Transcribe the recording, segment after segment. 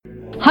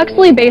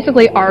Huxley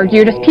basically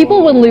argued if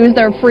people would lose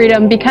their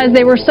freedom because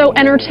they were so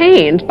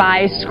entertained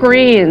by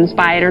screens,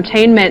 by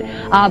entertainment,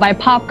 by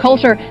pop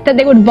culture, that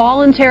they would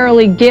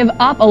voluntarily give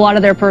up a lot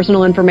of their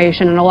personal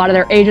information and a lot of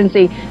their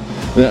agency.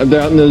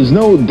 There's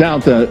no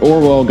doubt that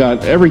Orwell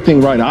got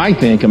everything right, I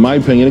think, in my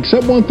opinion,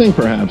 except one thing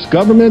perhaps.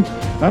 Government,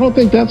 I don't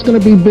think that's going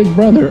to be Big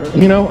Brother.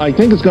 I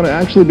think it's going to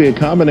actually be a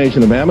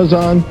combination of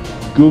Amazon,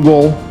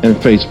 Google, and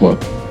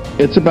Facebook.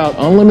 It's about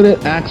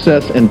unlimited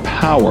access and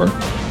power.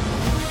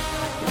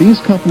 These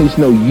companies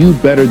know you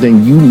better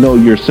than you know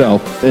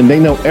yourself, and they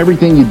know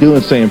everything you do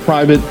and say in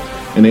private,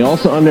 and they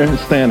also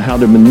understand how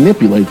to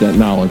manipulate that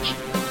knowledge.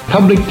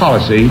 Public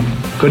policy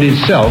could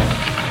itself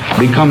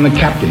become the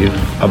captive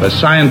of a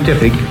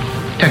scientific,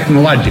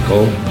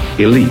 technological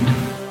elite.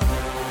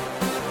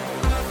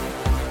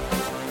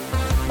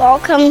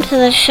 Welcome to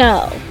the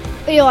show.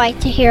 Would you like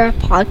to hear a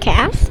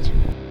podcast?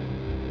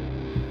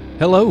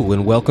 Hello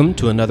and welcome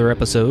to another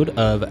episode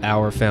of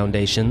Our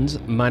Foundations.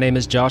 My name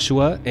is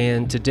Joshua,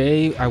 and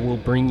today I will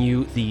bring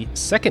you the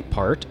second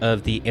part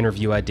of the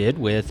interview I did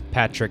with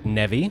Patrick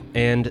Nevy,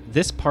 and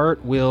this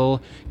part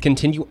will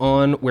continue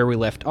on where we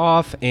left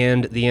off,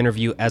 and the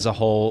interview as a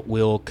whole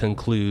will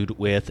conclude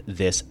with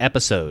this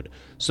episode.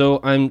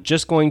 So I'm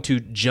just going to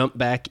jump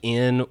back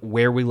in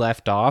where we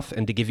left off,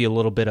 and to give you a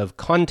little bit of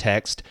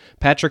context,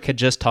 Patrick had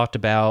just talked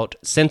about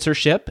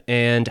censorship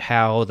and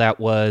how that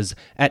was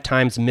at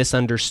times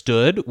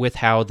misunderstood with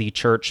how the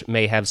church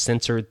may have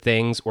censored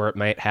things, or it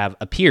might have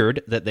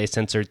appeared that they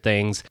censored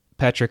things.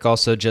 Patrick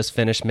also just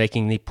finished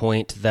making the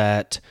point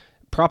that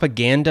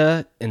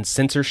propaganda and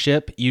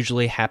censorship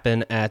usually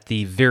happen at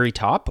the very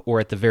top or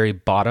at the very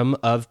bottom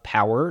of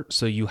power.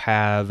 So you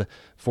have,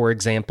 for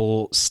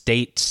example,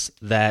 states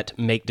that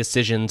make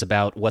decisions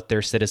about what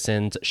their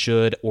citizens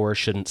should or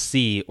shouldn't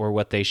see, or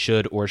what they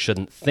should or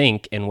shouldn't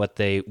think, and what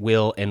they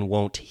will and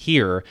won't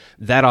hear.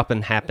 That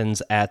often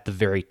happens at the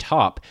very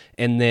top.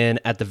 And then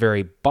at the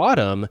very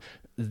bottom,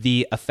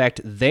 the effect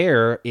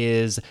there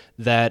is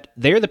that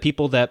they're the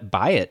people that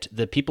buy it.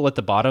 The people at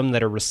the bottom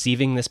that are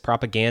receiving this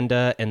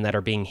propaganda and that are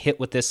being hit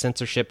with this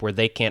censorship where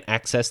they can't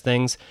access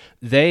things,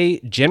 they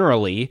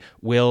generally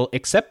will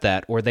accept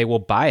that, or they will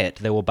buy it.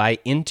 They will buy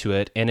into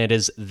it, and it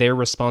is their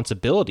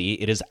responsibility,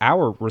 it is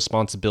our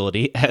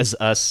responsibility as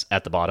us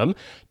at the bottom,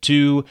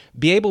 to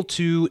be able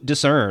to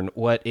discern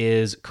what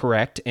is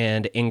correct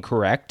and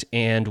incorrect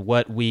and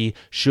what we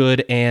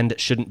should and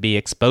shouldn't be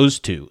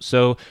exposed to.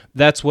 So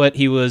that's what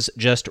he was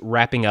just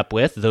wrapping up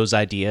with, those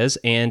ideas,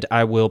 and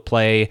I will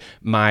play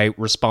my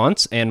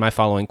response and my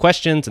following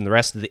questions and the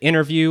rest of the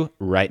interview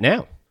right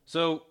now.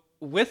 So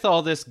with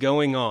all this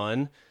going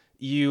on,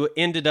 you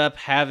ended up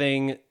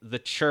having the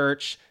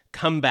church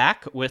come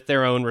back with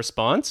their own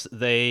response.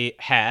 They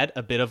had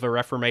a bit of a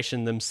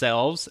reformation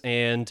themselves,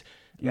 and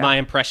my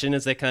impression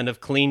is they kind of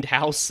cleaned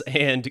house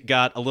and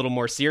got a little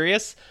more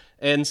serious.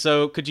 And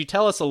so could you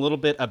tell us a little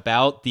bit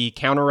about the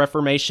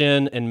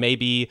Counter-Reformation and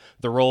maybe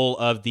the role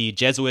of the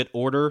Jesuit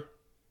order?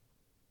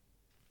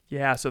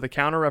 Yeah, so the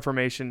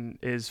Counter-Reformation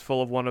is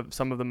full of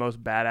some of the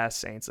most badass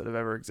saints that have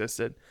ever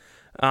existed.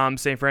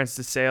 St. Francis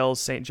de Sales,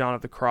 St. John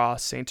of the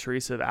Cross, St.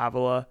 Teresa of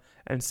Avila,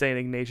 and St.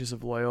 Ignatius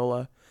of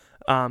Loyola.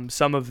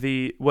 Some of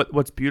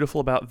what's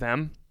beautiful about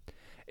them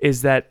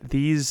is that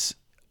these,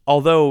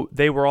 although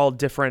they were all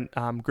different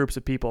groups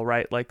of people,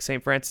 right? Like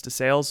St. Francis de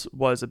Sales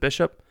was a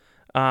bishop.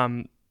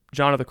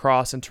 John of the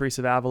Cross and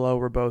Teresa of Avila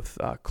were both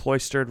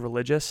cloistered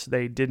religious.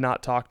 They did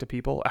not talk to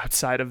people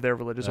outside of their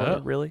religious order,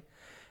 really.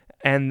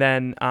 And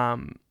then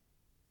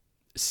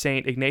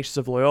St. Ignatius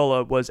of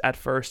Loyola was at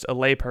first a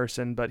lay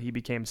person, but he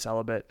became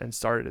celibate and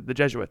started the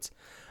Jesuits.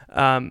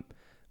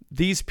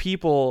 These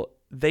people,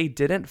 they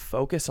didn't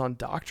focus on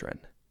doctrine,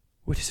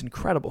 which is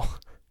incredible,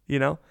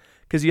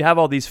 because you have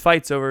all these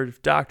fights over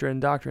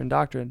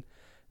doctrine.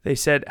 They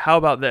said, how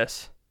about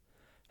this?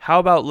 How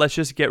about let's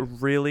just get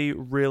really,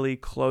 really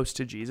close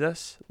to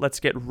Jesus?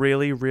 Let's get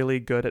really, really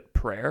good at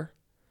prayer,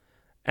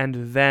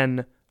 and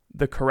then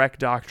the correct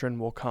doctrine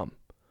will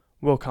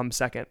come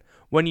second.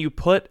 When you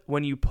put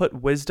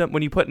wisdom,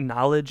 when you put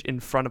knowledge in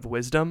front of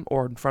wisdom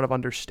or in front of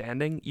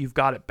understanding, you've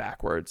got it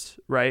backwards,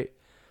 right?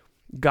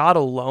 God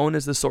alone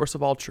is the source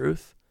of all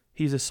truth.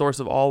 He's the source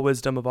of all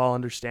wisdom, of all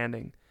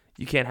understanding.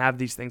 You can't have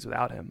these things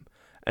without him.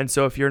 And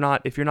so if you're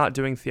not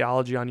doing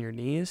theology on your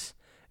knees,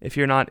 if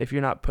you're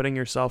not putting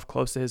yourself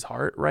close to his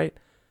heart, right,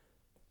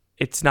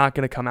 it's not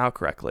going to come out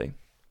correctly.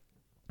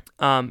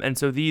 And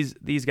so these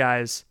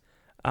guys,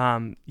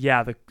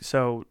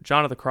 so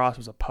John of the Cross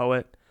was a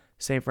poet.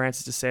 St.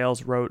 Francis de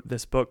Sales wrote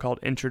this book called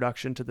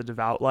Introduction to the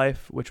Devout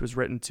Life, which was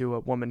written to a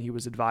woman he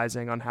was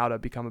advising on how to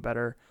become a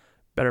better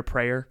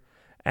prayer.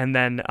 And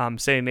then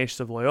St.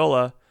 Ignatius of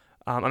Loyola,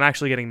 I'm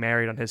actually getting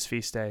married on his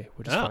feast day,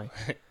 which is funny.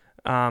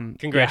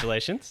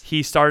 Congratulations. Yeah,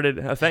 he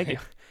started, thank you.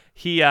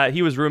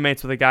 He was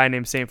roommates with a guy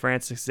named St.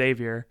 Francis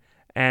Xavier,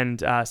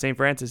 and St.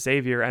 Francis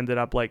Xavier ended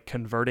up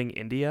converting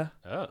India.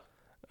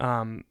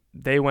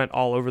 They went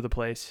all over the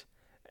place,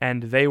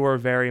 and they were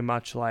very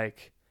much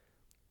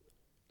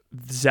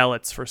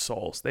zealots for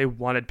souls. They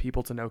wanted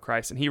people to know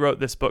Christ. And he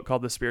wrote this book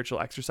called The Spiritual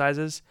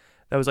Exercises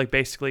that was like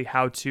basically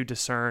how to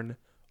discern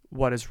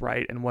what is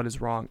right and what is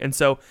wrong. And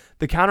so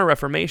the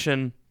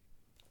Counter-Reformation,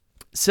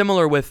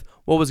 similar with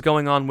what was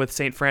going on with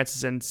St.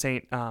 Francis and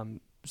St.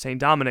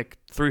 Dominic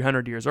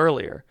 300 years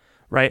earlier,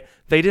 right?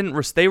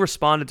 They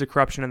responded to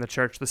corruption in the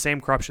church, the same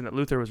corruption that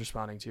Luther was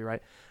responding to,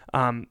 right?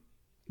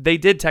 They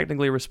did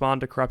technically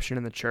respond to corruption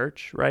in the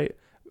church, right?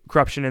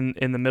 Corruption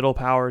in the middle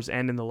powers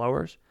and in the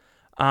lowers.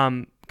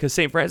 Because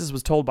St. Francis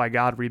was told by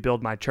God,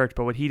 rebuild my church.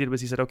 But what he did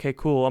was he said, okay,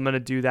 cool, I'm going to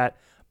do that,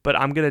 but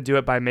I'm going to do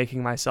it by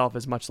making myself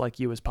as much like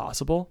you as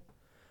possible.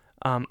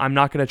 I'm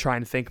not going to try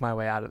and think my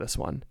way out of this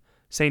one.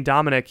 St.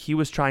 Dominic, he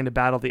was trying to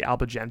battle the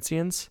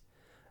Albigensians.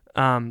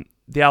 The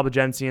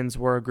Albigensians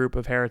were a group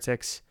of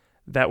heretics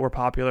that were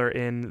popular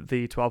in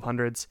the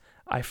 1200s.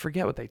 I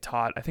forget what they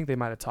taught. I think they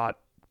might have taught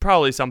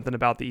probably something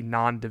about the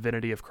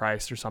non-divinity of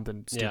Christ or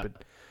something stupid.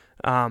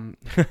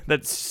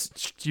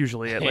 That's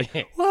usually it. Like,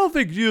 well, I don't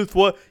think Jesus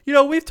was,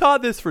 we've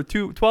taught this for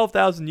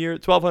 12,000 years,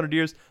 1,200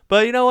 years,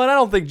 but you know what? I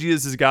don't think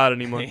Jesus is God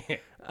anymore.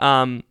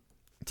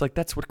 It's like,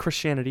 that's what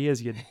Christianity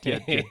is, you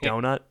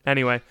donut.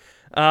 Anyway,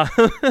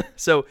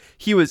 so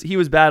he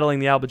was battling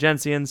the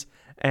Albigensians,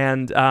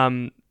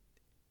 and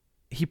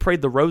he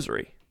prayed the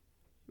rosary.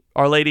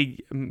 Our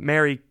Lady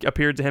Mary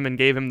appeared to him and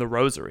gave him the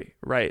rosary,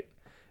 right?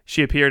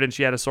 She appeared and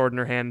she had a sword in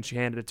her hand and she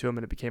handed it to him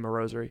and it became a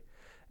rosary.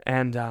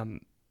 And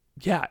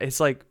it's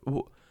like,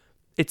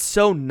 it's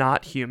so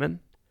not human.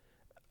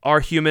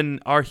 Our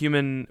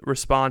human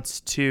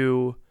response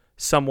to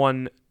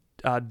someone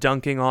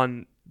dunking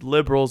on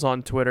liberals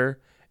on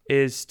Twitter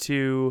is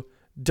to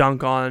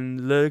dunk on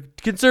the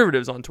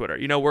conservatives on Twitter.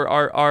 Where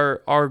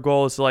our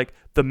goal is to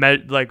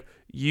like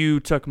you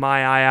took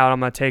my eye out, I'm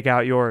gonna take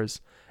out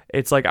yours.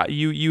 It's like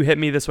you hit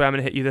me this way, I'm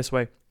gonna hit you this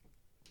way.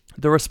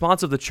 The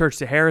response of the church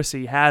to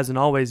heresy has and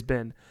always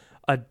been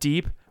a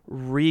deep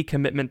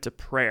recommitment to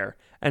prayer.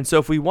 And so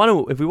if we want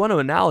to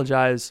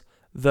analogize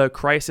the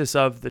crisis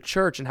of the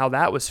church and how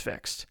that was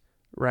fixed,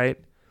 right?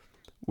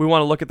 We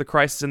want to look at the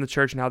crisis in the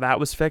church and how that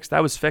was fixed.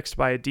 That was fixed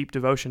by a deep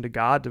devotion to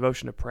God,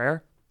 devotion to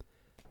prayer.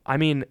 I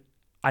mean,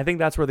 I think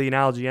that's where the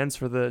analogy ends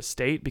for the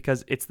state,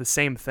 because it's the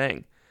same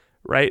thing,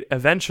 right?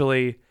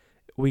 Eventually,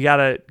 we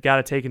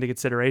gotta take into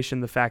consideration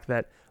the fact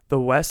that the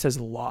West has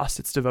lost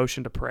its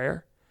devotion to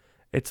prayer.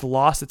 It's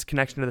lost its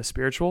connection to the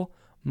spiritual.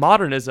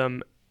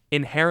 Modernism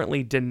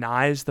inherently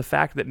denies the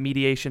fact that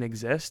mediation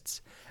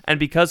exists. And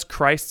because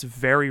Christ's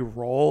very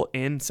role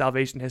in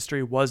salvation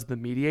history was the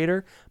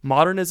mediator,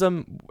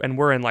 modernism, and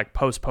we're in like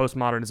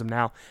postmodernism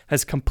now,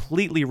 has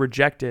completely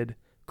rejected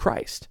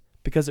Christ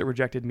because it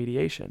rejected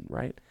mediation,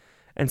 right?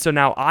 And so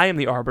now I am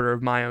the arbiter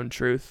of my own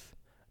truth.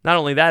 Not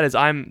only that,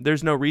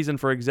 there's no reason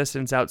for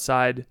existence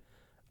outside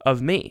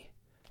of me,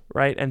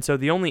 right? And so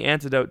the only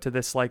antidote to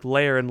this like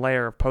layer and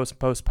layer of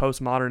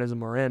postmodernism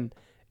we're in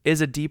is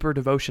a deeper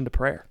devotion to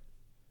prayer.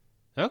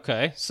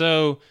 Okay,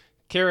 so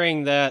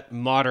carrying that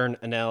modern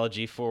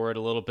analogy forward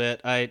a little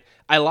bit, I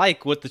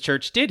like what the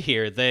church did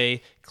here.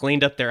 They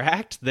cleaned up their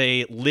act.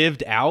 They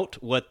lived out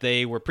what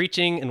they were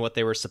preaching and what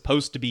they were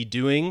supposed to be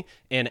doing,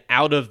 and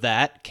out of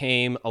that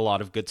came a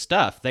lot of good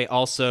stuff. They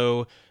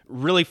also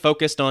really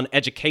focused on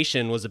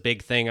education, was a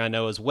big thing I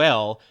know as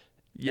well.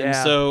 Yeah. And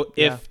so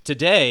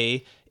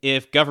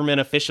if government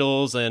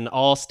officials and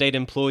all state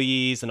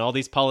employees and all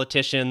these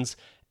politicians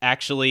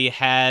actually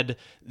had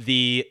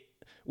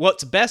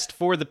what's best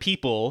for the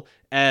people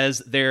as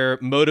their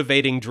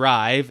motivating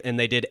drive, and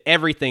they did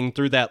everything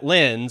through that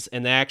lens,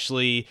 and they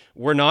actually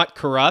were not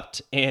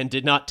corrupt and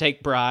did not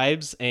take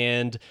bribes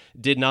and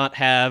did not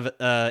have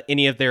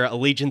any of their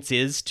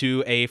allegiances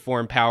to a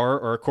foreign power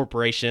or a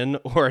corporation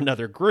or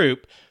another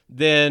group,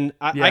 then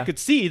I could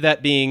see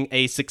that being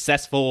a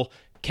successful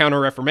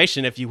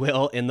counter-reformation, if you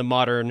will, in the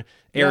modern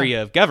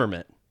area of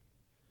government.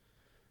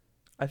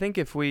 I think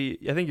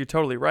you're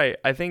totally right.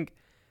 I think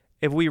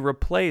if we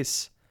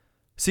replace...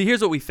 See,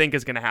 here's what we think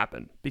is going to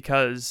happen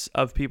because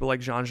of people like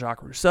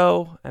Jean-Jacques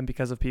Rousseau and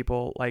because of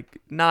people like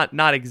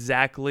not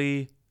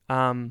exactly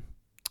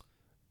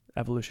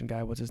evolution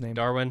guy. What's his name?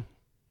 Darwin.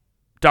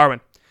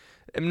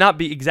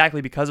 Not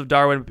exactly because of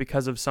Darwin, but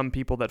because of some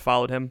people that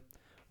followed him.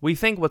 We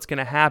think what's going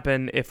to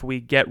happen if we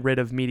get rid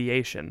of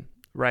mediation,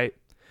 right?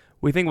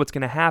 We think what's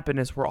going to happen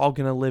is we're all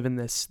going to live in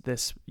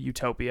this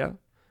utopia.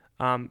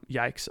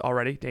 Yikes,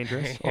 already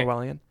dangerous,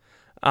 Orwellian.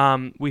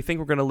 We think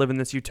we're going to live in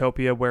this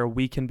utopia where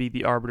we can be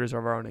the arbiters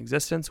of our own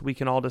existence. We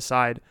can all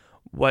decide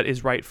what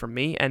is right for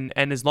me, and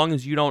as long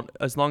as you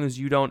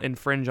don't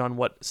infringe on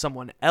what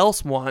someone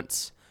else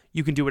wants,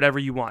 you can do whatever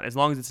you want. As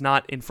long as it's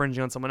not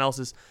infringing on someone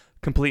else's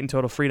complete and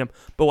total freedom.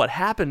 But what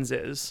happens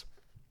is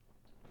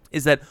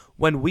that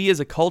when we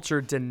as a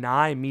culture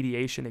deny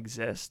mediation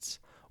exists,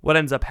 what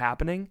ends up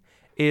happening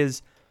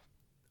is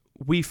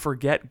we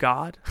forget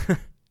God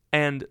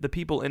and the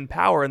people in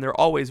power, and there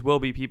always will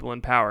be people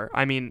in power.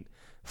 I mean,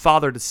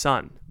 father to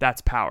son,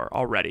 that's power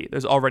already.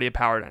 There's already a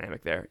power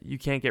dynamic there. You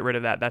can't get rid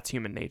of that. That's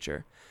human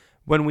nature.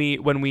 When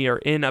we are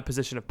in a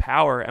position of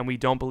power and we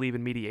don't believe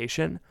in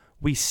mediation,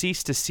 we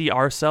cease to see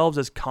ourselves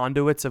as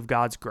conduits of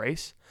God's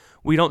grace.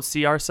 We don't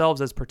see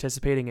ourselves as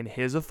participating in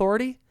his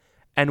authority,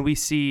 and we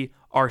see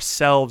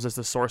ourselves as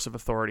the source of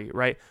authority,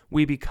 right?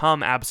 We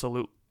become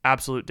absolute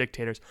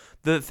dictators.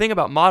 The thing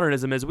about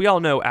modernism is we all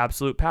know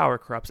absolute power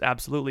corrupts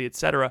absolutely,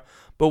 etc.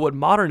 But what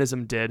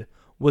modernism did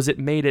was it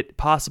made it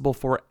possible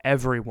for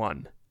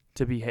everyone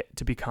to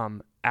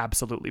become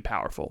absolutely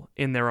powerful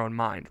in their own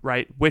mind,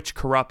 right? Which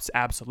corrupts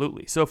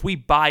absolutely. So if we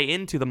buy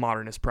into the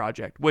modernist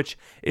project, which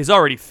is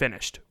already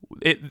finished,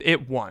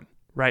 it won,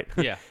 right?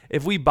 Yeah.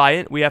 If we buy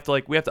it, we have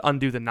to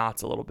undo the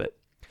knots a little bit.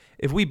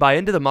 If we buy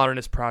into the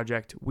modernist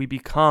project, we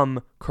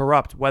become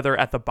corrupt, whether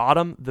at the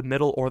bottom, the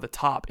middle, or the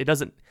top. It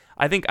doesn't.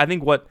 I think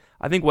what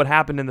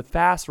happened in the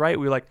fast, right?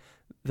 We were like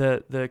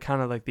the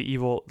kind of like the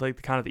evil, like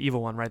the kind of the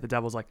evil one, right? The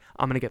devil's like,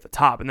 I'm gonna get the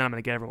top, and then I'm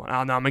gonna get everyone.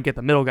 Oh no, I'm gonna get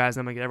the middle guys,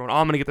 and I'm gonna get everyone. Oh,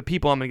 I'm gonna get the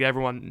people. I'm gonna get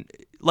everyone.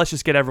 Let's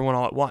just get everyone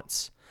all at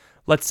once.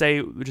 Let's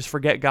say we just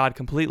forget God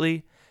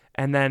completely,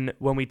 and then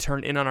when we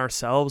turn in on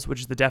ourselves,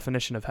 which is the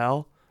definition of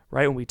hell,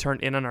 right? When we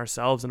turn in on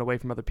ourselves and away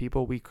from other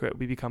people, we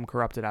become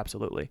corrupted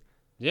absolutely.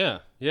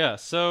 Yeah.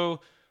 So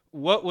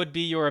what would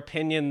be your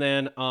opinion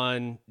then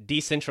on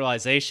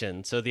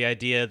decentralization? So the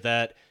idea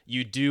that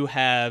you do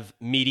have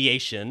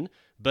mediation,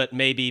 but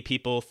maybe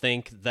people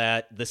think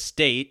that the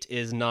state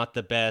is not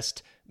the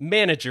best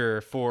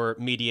manager for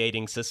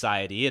mediating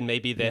society, and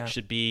maybe that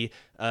should be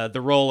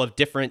the role of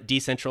different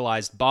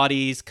decentralized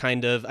bodies,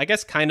 kind of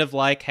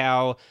like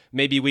how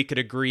maybe we could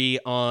agree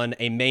on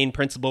a main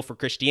principle for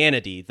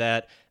Christianity,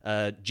 that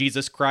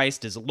Jesus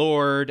Christ is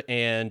Lord,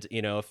 and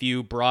a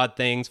few broad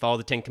things, follow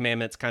the Ten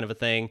Commandments kind of a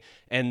thing,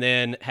 and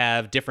then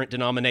have different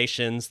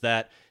denominations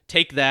that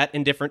take that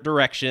in different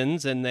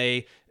directions, and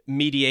they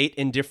mediate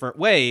in different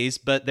ways,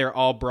 but they're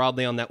all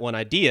broadly on that one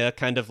idea,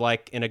 kind of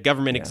like in a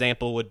government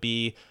example would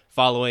be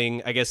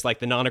following, I guess, like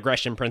the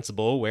non-aggression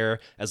principle, where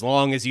as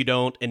long as you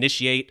don't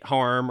initiate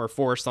harm or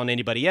force on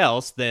anybody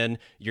else, then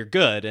you're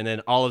good. And then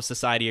all of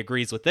society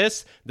agrees with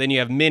this. Then you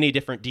have many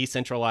different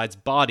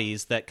decentralized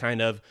bodies that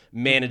kind of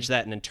manage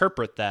that and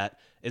interpret that.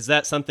 Is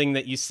that something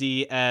that you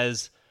see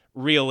as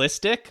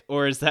realistic,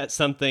 or is that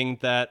something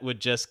that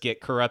would just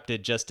get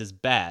corrupted just as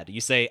bad?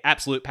 You say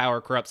absolute power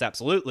corrupts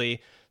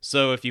absolutely.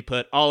 So if you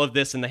put all of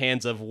this in the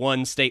hands of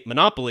one state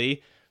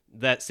monopoly,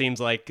 that seems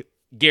like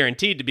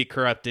guaranteed to be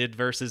corrupted,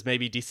 versus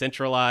maybe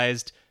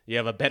decentralized, you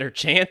have a better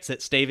chance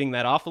at staving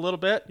that off a little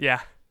bit.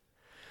 Yeah.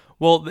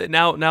 Well,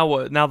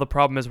 now the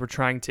problem is we're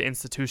trying to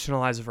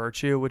institutionalize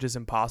virtue, which is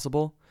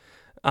impossible.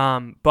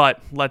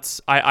 But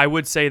I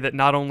would say that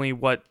not only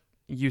what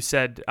you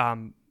said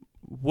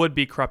would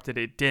be corrupted,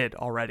 it did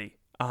already.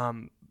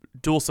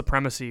 Dual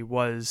supremacy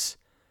was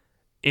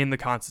in the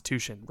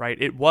Constitution, right?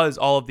 It was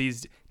all of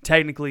these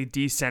technically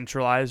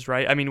decentralized,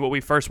 right? I mean, what we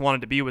first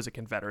wanted to be was a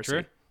confederacy.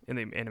 Sure.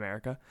 In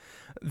America.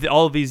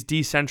 All of these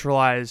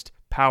decentralized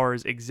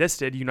powers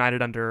existed, united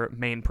under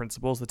main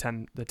principles, the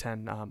 10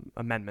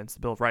 amendments, the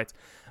Bill of Rights.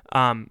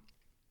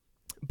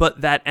 But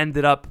that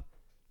ended up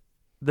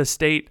the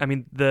state. I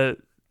mean,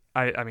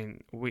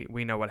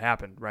 we know what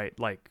happened, right?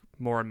 Like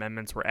more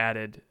amendments were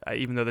added,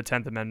 even though the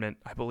 10th Amendment,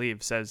 I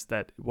believe, says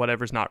that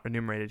whatever's not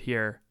enumerated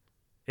here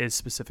is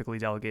specifically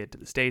delegated to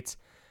the states.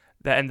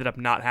 That ended up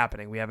not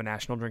happening. We have a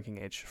national drinking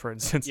age, for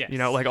instance. Yes.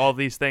 Like all of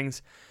these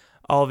things,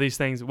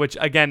 which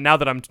again, now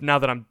that I'm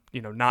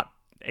not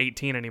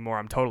 18 anymore,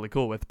 I'm totally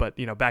cool with. But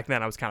back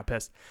then I was kind of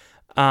pissed.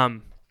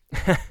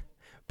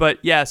 But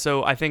yeah,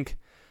 so I think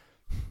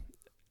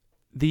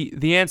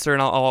the answer,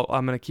 and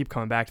I'm going to keep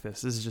coming back to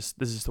this. This is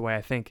just the way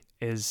I think,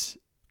 is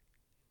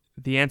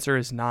the answer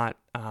is not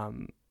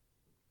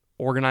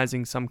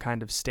organizing some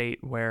kind of state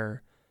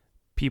where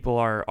people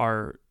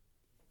are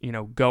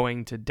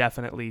going to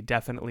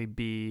definitely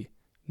be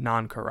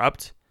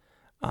non-corrupt.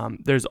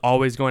 There's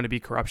always going to be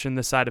corruption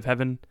this side of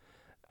heaven.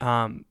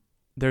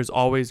 There's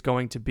always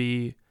going to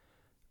be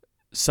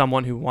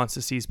someone who wants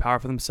to seize power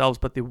for themselves,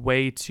 but the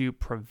way to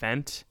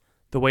prevent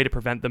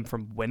them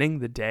from winning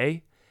the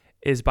day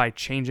is by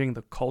changing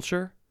the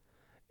culture,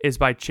 is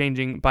by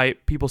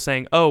people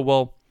saying, oh,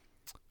 well,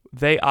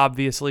 they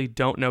obviously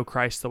don't know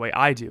Christ the way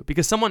I do.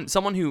 Because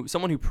someone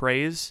who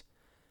prays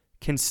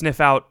can sniff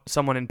out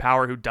someone in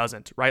power who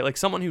doesn't, right? Like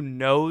someone who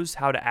knows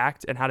how to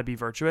act and how to be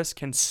virtuous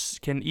can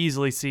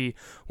easily see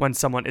when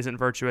someone isn't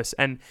virtuous.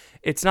 And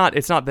it's not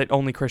that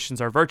only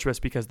Christians are virtuous,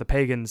 because the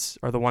pagans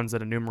are the ones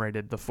that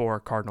enumerated the 4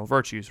 cardinal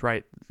virtues,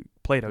 right?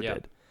 Plato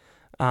did.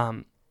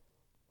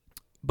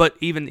 But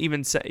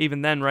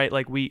even then, right?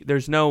 Like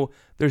there's no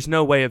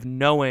way of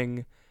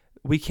knowing.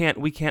 We can't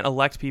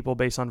elect people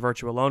based on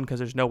virtue alone, because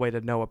there's no way to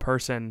know a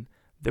person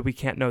that we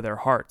can't know their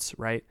hearts,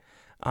 right?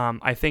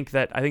 I think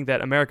that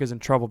America's in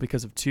trouble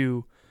because of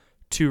two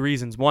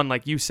reasons. One,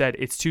 like you said,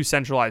 it's too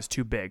centralized,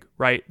 too big,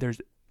 right?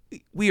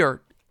 We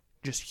are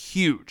just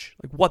huge.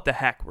 Like, what the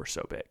heck? We're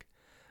so big.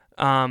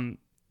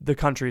 The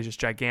country is just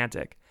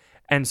gigantic,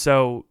 and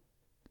so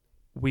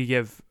we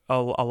give a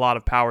lot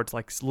of power to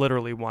like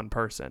literally one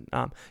person.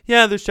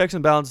 There's checks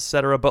and balances,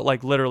 etc., but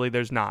like literally,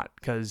 there's not,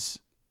 because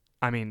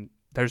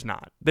there's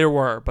not. There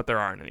were, but there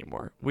aren't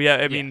anymore.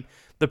 I mean,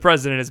 the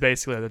president is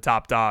basically the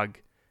top dog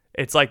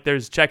It's like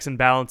there's checks and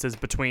balances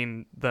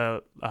between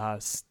the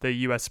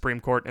U.S. Supreme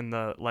Court and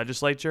the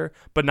legislature,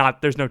 but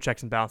there's no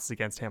checks and balances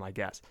against him, I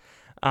guess,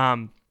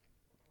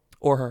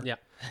 or her. Yeah.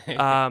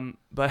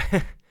 But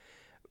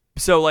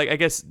so like I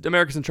guess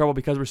America's in trouble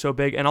because we're so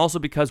big, and also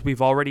because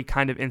we've already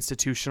kind of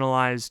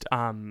institutionalized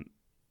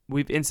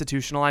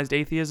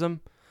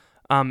atheism.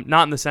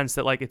 Not in the sense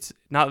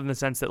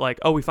that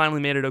oh, we finally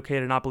made it okay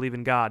to not believe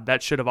in God.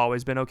 That should have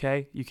always been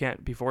okay. You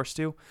can't be forced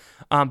to.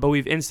 But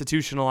we've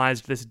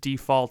institutionalized this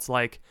default,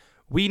 like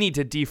we need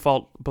to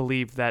default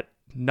believe that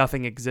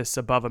nothing exists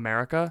above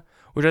America,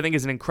 which I think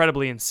is an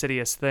incredibly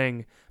insidious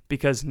thing,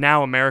 because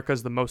now America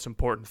is the most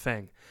important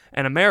thing.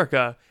 And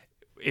America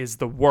is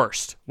the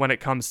worst when it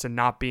comes to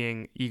not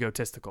being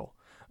egotistical.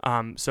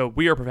 So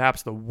we are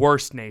perhaps the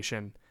worst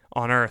nation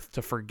on earth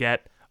to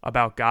forget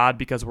about God,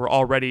 because we're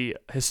already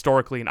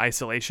historically an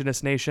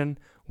isolationist nation.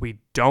 We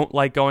don't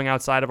like going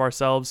outside of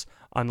ourselves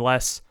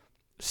unless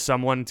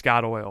someone's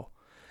got oil.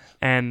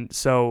 And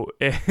so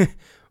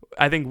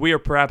I think we are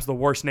perhaps the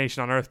worst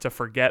nation on earth to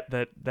forget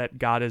that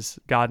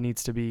God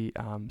needs to be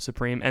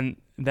supreme. And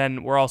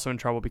then we're also in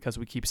trouble because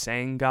we keep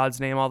saying God's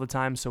name all the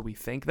time, so we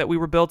think that we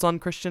were built on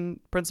Christian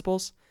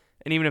principles.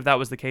 And even if that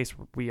was the case,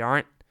 we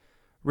aren't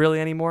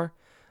really anymore.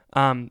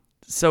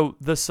 So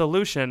the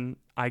solution,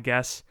 I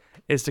guess,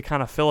 is to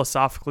kind of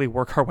philosophically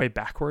work our way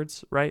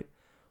backwards, right?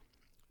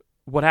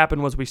 What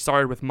happened was we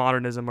started with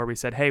modernism, where we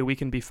said, hey, we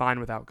can be fine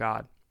without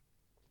God.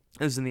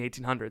 This is in the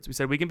 1800s. We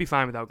said we can be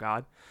fine without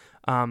God.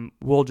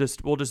 We'll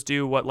just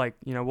do what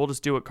we'll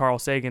just do what Carl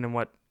Sagan and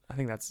what I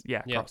think that's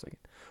Carl Sagan.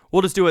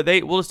 We'll just do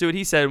what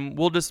he said.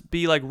 We'll just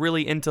be like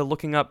really into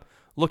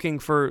looking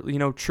for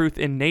truth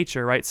in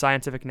nature, right?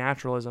 Scientific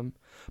naturalism.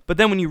 But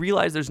then when you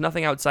realize there's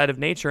nothing outside of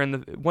nature,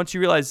 and once you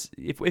realize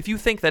if you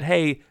think that,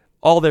 hey,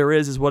 all there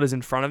is what is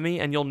in front of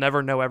me, and you'll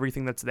never know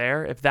everything that's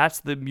there, if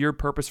that's your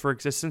purpose for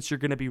existence, you're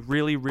going to be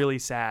really, really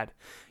sad.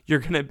 You're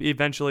going to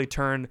eventually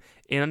turn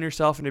in on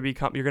yourself, and you're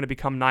going to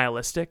become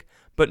nihilistic.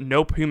 But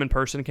no human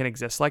person can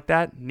exist like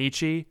that.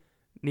 Nietzsche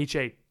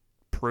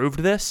proved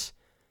this.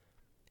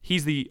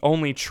 He's the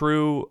only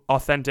true,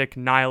 authentic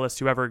nihilist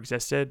who ever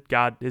existed.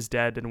 God is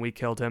dead, and we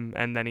killed him,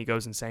 and then he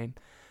goes insane.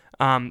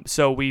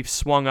 So we've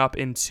swung up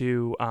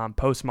into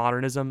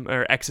postmodernism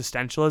or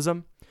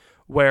existentialism,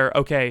 where,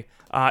 okay,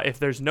 if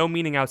there's no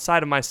meaning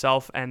outside of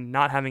myself and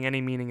not having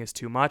any meaning is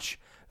too much,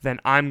 then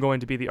I'm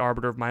going to be the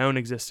arbiter of my own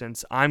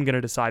existence. I'm going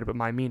to decide what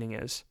my meaning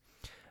is.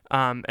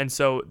 And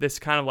so this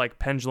kind of like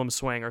pendulum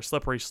swing or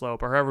slippery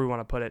slope, or however we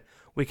want to put it,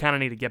 we kind of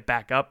need to get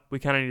back up. We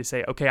kind of need to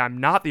say, okay, I'm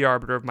not the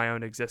arbiter of my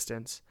own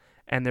existence,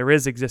 and there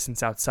is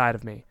existence outside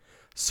of me.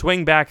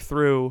 Swing back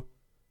through,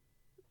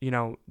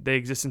 the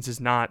existence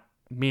is not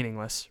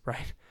meaningless,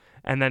 right?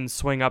 And then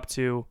swing up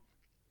to,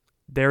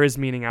 there is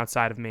meaning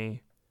outside of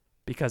me,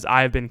 because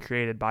I have been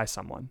created by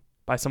someone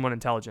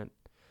intelligent,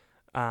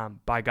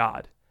 by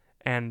God.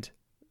 And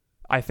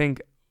I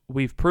think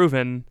we've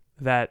proven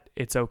that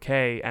it's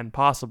okay and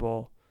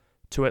possible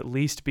to at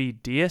least be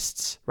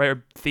deists, right?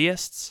 Or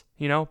theists,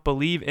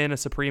 believe in a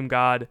supreme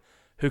God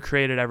who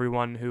created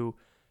everyone, who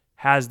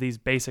has these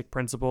basic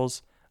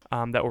principles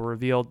that were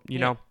revealed,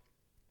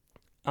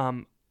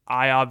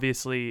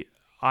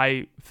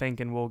 I think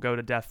and will go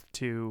to death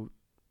to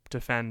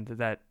defend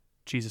that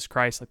Jesus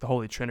Christ, like the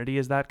Holy Trinity,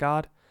 is that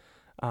God.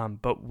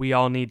 But we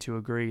all need to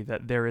agree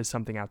that there is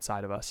something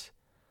outside of us,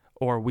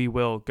 or we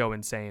will go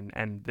insane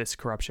and this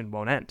corruption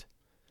won't end.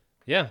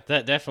 Yeah,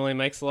 that definitely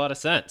makes a lot of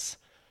sense.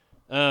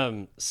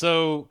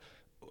 So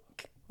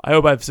I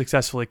hope I've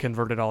successfully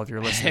converted all of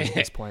your listeners at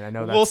this point. I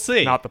know that's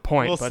not the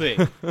point. We'll see.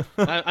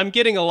 I'm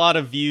getting a lot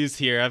of views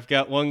here. I've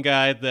got one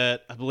guy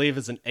that I believe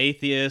is an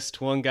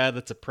atheist, one guy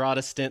that's a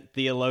Protestant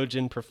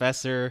theologian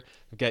professor.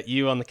 I've got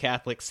you on the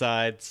Catholic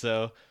side,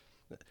 so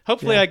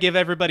hopefully I give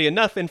everybody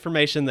enough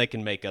information they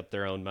can make up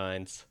their own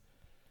minds.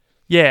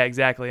 Yeah,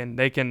 exactly. And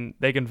they can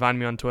find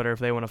me on Twitter if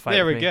they want to fight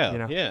with me. There we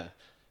go. Yeah.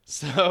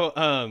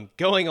 So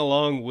going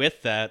along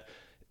with that,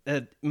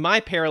 my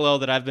parallel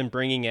that I've been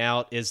bringing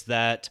out is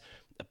that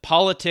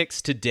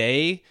politics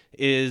today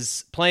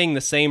is playing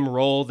the same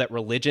role that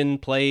religion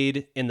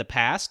played in the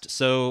past.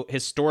 So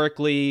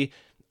historically,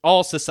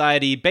 all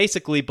society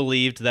basically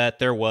believed that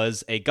there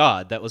was a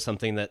God. That was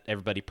something that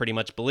everybody pretty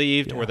much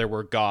believed, or there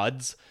were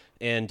gods,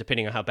 and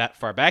depending on how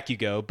far back you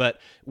go.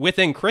 But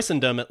within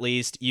Christendom, at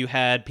least, you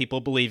had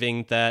people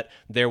believing that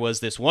there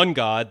was this one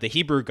God, the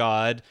Hebrew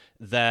God,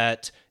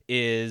 that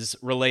is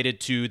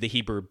related to the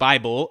Hebrew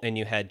Bible, and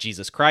you had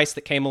Jesus Christ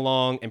that came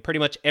along, and pretty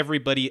much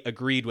everybody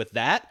agreed with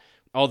that,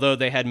 although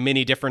they had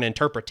many different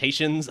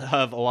interpretations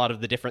of a lot of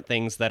the different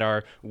things that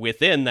are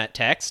within that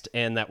text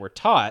and that were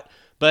taught.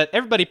 But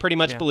everybody pretty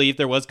much believed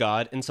there was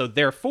God, and so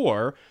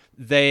therefore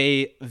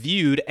they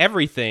viewed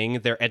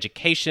everything, their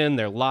education,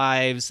 their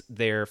lives,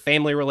 their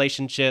family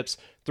relationships,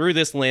 through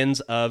this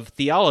lens of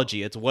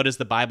theology. It's, what does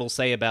the Bible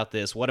say about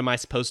this? What am I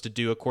supposed to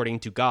do according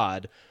to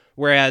God?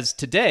 Whereas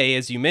today,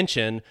 as you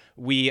mentioned,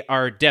 we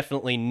are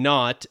definitely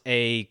not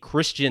a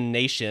Christian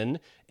nation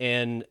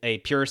in a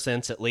pure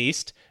sense, at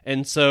least.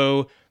 And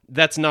so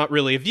that's not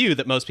really a view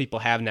that most people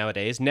have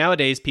nowadays.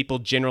 Nowadays, people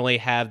generally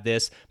have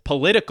this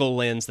political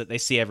lens that they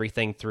see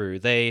everything through.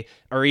 They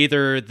are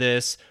either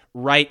this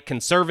right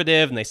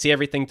conservative and they see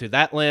everything through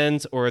that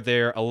lens, or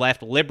they're a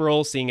left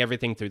liberal seeing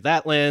everything through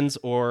that lens,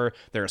 or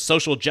they're a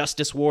social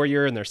justice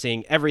warrior and they're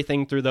seeing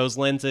everything through those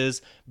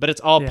lenses, but it's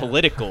all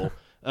political.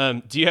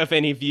 Do you have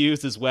any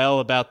views as well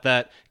about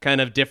that kind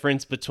of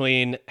difference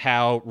between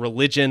how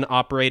religion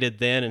operated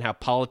then and how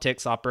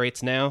politics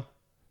operates now?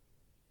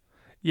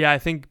 Yeah, I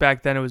think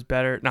back then it was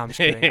better. No, I'm just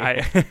kidding.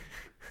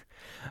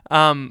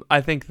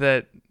 I think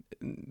that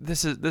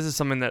this is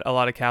something that a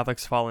lot of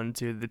Catholics fall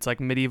into. It's like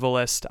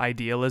medievalist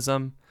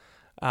idealism,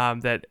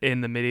 that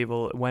in the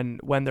medieval,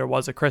 when there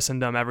was a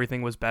Christendom,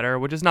 everything was better,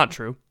 which is not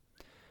true.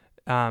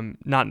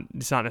 It's not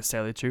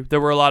necessarily true. There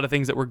were a lot of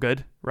things that were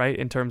good, right?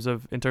 In terms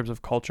of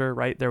culture,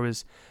 right? There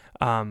was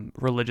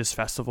religious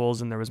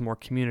festivals and there was more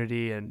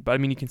community, but I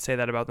mean, you can say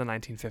that about the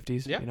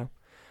 1950s, you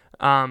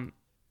know.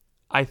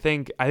 I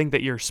think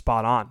that you're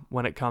spot on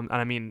when it comes,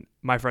 and I mean,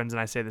 my friends and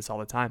I say this all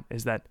the time,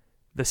 is that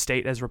the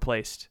state has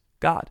replaced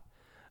God.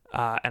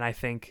 And I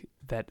think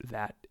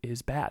that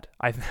is bad.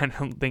 I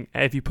don't think,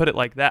 if you put it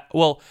like that,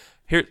 well,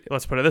 here,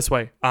 let's put it this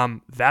way. I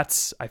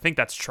think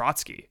that's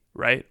Trotsky,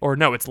 right? Or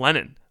no, it's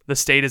Lenin. The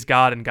state is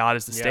God and God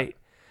is the state.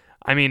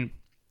 I mean,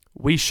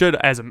 we should,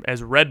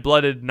 as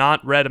red-blooded,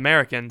 not red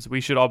Americans, we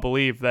should all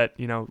believe that,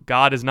 you know,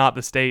 God is not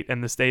the state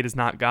and the state is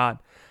not God.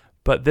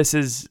 But this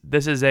is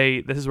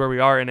where we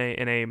are in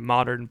a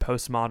modern,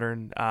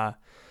 postmodern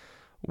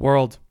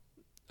world.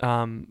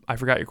 I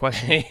forgot your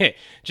question.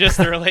 Just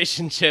the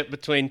relationship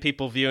between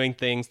people viewing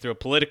things through a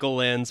political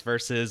lens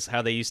versus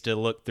how they used to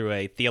look through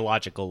a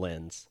theological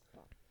lens.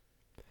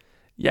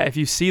 Yeah, if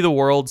you see the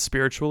world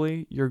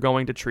spiritually, you're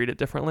going to treat it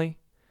differently.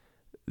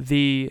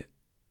 The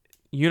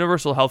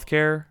universal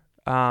healthcare,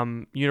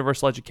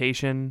 universal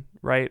education,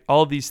 right?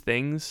 All of these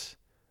things,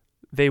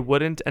 they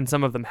wouldn't, and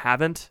some of them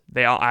haven't.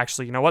 They all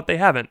actually, you know what? They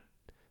haven't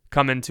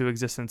come into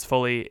existence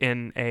fully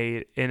in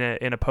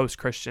a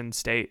post-Christian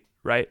state,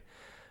 right?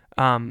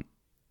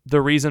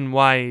 The reason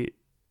why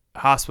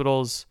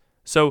hospitals,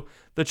 so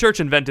the church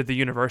invented the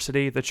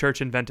university, the church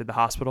invented the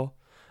hospital.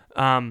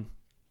 The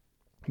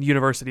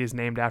university is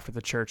named after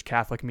the church.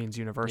 Catholic means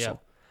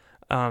universal.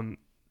 Yeah.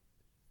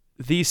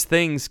 These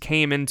things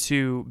came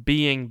into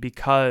being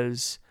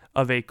because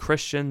of a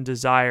Christian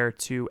desire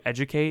to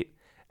educate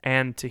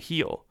and to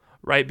heal,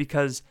 right?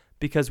 Because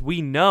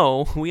we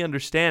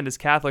understand as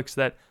Catholics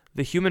that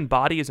the human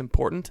body is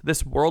important.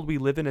 This world we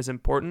live in is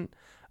important.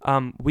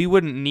 We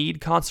wouldn't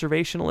need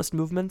conservationist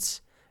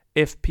movements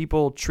if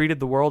people treated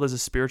the world as a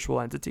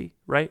spiritual entity,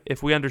 right?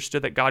 If we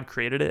understood that God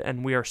created it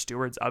and we are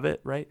stewards of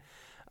it, right?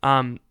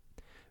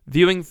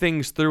 Viewing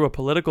things through a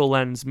political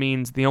lens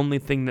means the only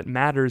thing that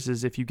matters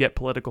is if you get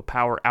political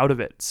power out of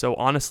it. So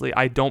honestly,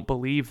 I don't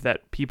believe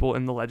that people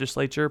in the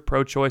legislature,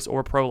 pro-choice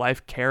or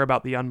pro-life, care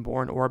about the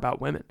unborn or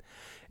about women.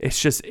 It's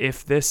just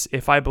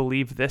if I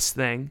believe this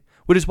thing,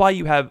 which is why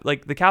you have,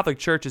 like, the Catholic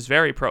Church is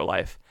very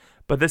pro-life,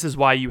 but this is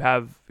why you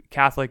have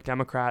Catholic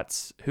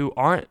Democrats who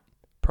aren't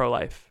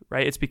pro-life,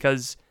 right? It's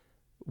because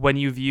when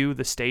you view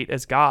the state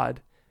as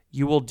God,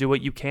 you will do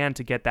what you can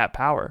to get that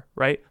power,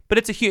 right? But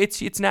it's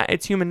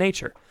human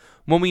nature.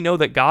 When we know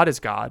that God is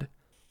God,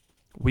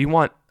 we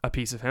want a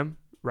piece of him,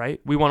 right?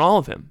 We want all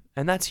of him.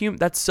 And that's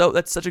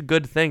such a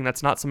good thing.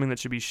 That's not something that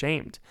should be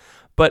shamed.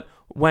 But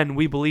when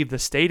we believe the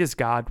state is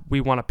God,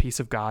 we want a piece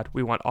of God.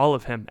 We want all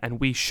of him, and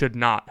we should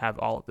not have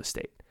all of the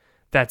state.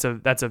 That's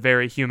a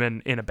very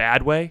human in a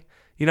bad way.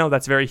 You know,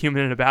 that's very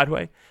human in a bad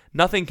way.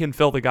 Nothing can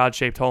fill the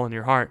God-shaped hole in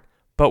your heart,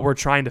 but we're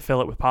trying to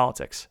fill it with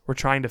politics. We're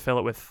trying to fill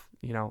it with,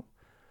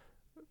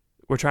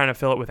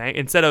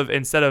 instead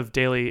of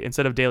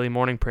daily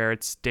morning prayer,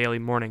 it's daily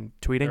morning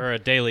tweeting. Or a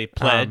daily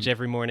pledge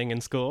every morning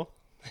in school.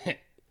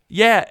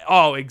 Yeah.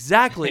 Oh,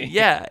 exactly.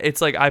 Yeah.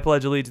 It's like, I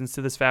pledge allegiance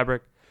to this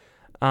fabric.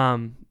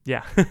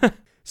 Yeah.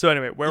 So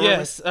anyway, where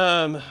were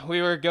we?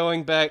 We were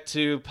going back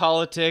to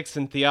politics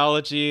and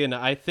theology, and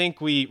I think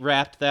we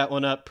wrapped that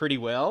one up pretty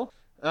well.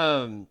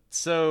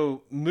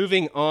 So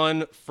moving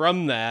on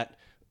from that,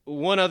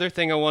 one other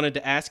thing I wanted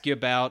to ask you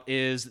about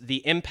is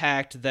the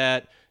impact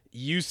that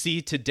you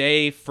see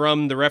today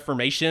from the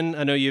Reformation.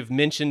 I know you've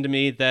mentioned to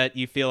me that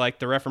you feel like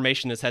the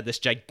Reformation has had this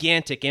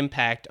gigantic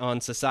impact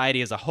on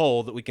society as a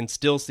whole that we can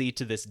still see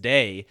to this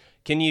day.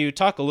 Can you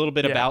talk a little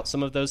bit about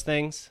some of those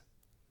things?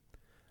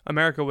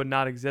 America would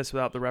not exist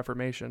without the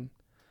Reformation.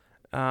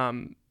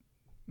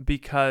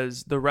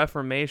 Because the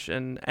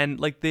Reformation and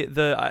like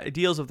the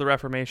ideals of the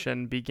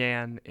Reformation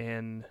began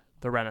in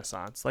the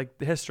Renaissance. Like,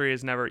 the history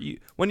is never,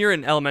 when you're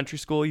in elementary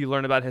school, you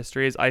learn about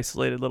history as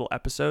isolated little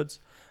episodes,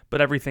 but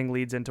everything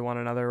leads into one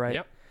another, right?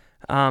 Yep.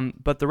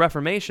 But the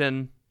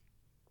Reformation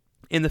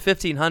in the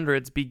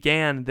 1500s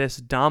began this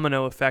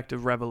domino effect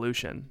of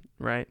revolution,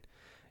 right?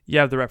 You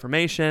have the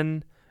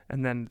Reformation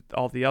and then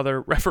all the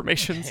other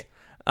reformations.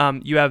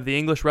 You have the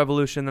English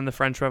Revolution, then the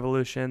French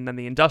Revolution, then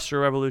the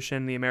Industrial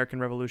Revolution. The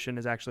American Revolution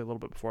is actually a little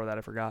bit before that,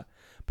 I forgot.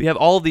 But you have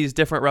all these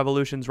different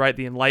revolutions, right?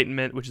 The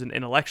Enlightenment, which is an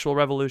intellectual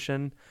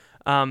revolution.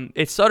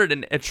 It started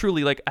in a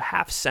truly like a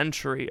half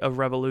century of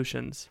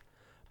revolutions.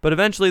 But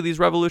eventually these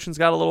revolutions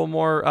got a little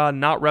more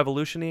not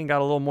revolution-y and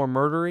got a little more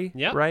murdery,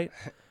 right?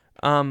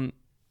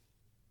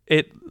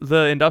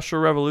 The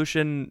Industrial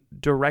Revolution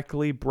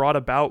directly brought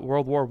about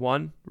World War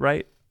I,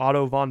 right?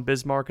 Otto von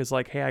Bismarck is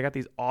like, hey, I got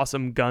these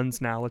awesome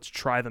guns now. Let's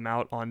try them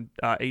out on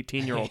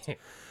 18-year-olds.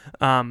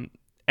 And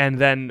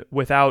then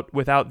without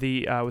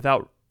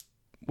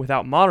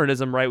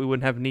modernism, right, we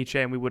wouldn't have Nietzsche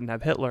and we wouldn't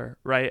have Hitler,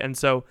 right? And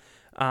so,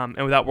 and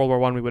without World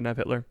War I, we wouldn't have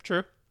Hitler.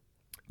 True.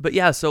 But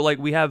yeah, so like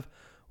we have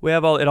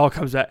all, it all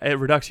comes at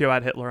reductio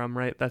ad Hitlerum,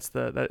 right?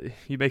 That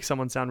you make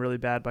someone sound really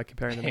bad by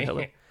comparing them to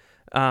Hitler.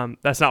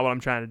 That's not what I'm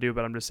trying to do,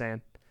 but I'm just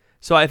saying.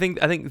 So I think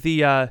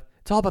the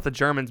it's all about the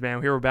Germans, man.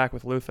 Here we're back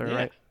with Luther,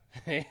 right?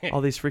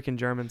 All these freaking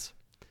Germans.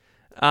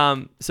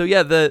 So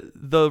yeah,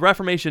 the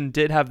Reformation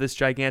did have this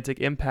gigantic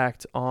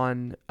impact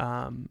on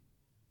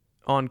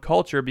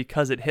culture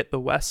because it hit the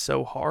West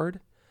so hard,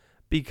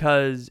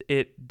 because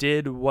it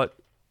did what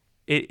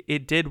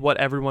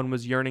everyone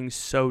was yearning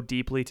so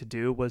deeply to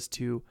do, was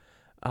to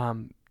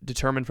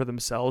determine for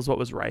themselves what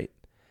was right.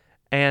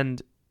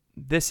 And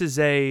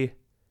the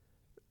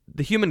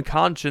human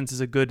conscience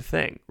is a good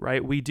thing,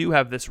 right? We do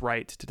have this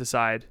right to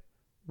decide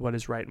what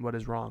is right and what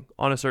is wrong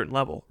on a certain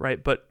level,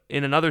 right? But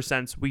in another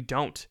sense, we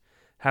don't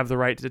have the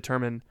right to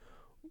determine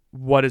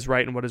what is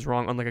right and what is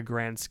wrong on like a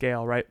grand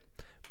scale, right?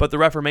 But the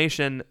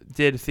Reformation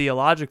did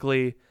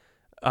theologically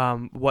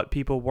what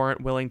people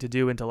weren't willing to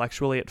do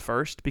intellectually at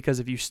first, because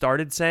if you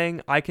started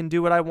saying, I can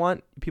do what I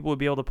want, people would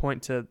be able to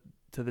point to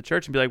the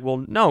church and be like,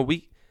 well, no,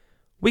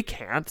 we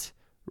can't,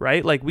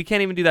 right? Like, we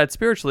can't even do that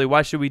spiritually.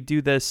 Why should we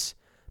do this?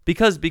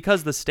 Because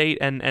the state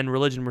and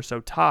religion were so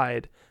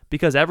tied,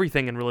 because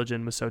everything in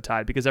religion was so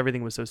tied, because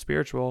everything was so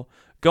spiritual,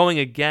 going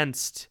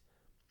against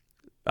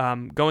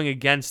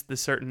these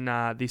certain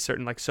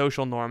like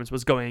social norms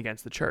was going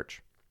against the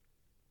church.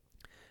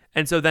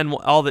 And so then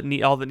all that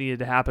needed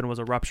to happen was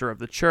a rupture of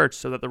the church,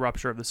 so that the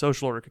rupture of the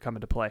social order could come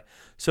into play.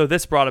 So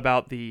this brought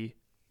about the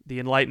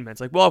Enlightenment.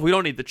 It's like, well, if we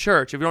don't need the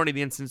church, if we don't need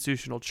the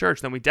institutional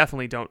church, then we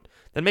definitely don't.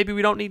 Then maybe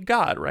we don't need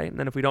God, right? And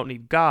then if we don't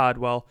need God,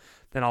 well,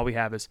 then all we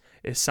have is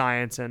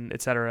science and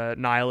etc.,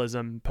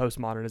 nihilism,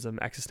 postmodernism,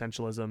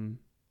 existentialism,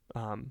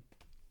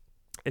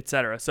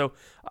 etc. So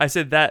I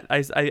said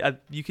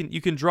that you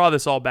can draw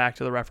this all back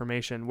to the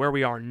Reformation. Where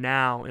we are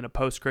now in a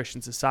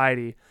post-Christian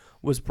society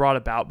was brought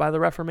about by the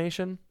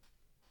Reformation.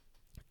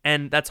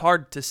 And that's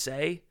hard to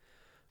say,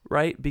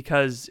 right?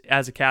 Because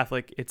as a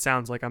Catholic, it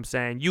sounds like I'm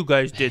saying, you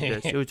guys did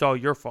this. It was all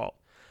your fault.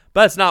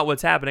 But that's not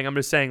what's happening. I'm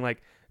just saying,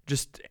 like,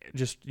 just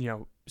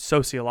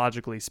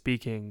sociologically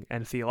speaking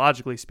and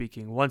theologically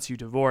speaking, once you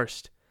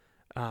divorced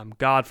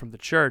God from the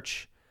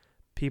church,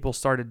 people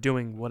started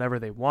doing whatever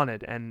they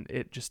wanted. And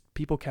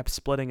people kept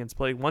splitting and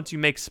splitting. Once you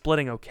make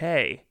splitting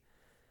okay,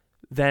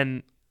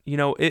 then,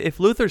 if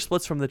Luther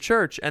splits from the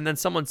church and then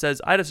someone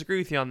says, I disagree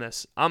with you on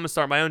this, I'm going to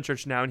start my own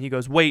church now. And he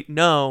goes, wait,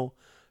 no,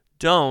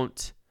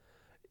 don't.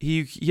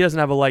 He doesn't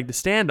have a leg to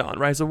stand on,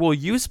 right? So, well,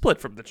 you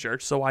split from the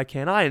church, so why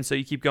can't I? And so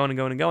you keep going and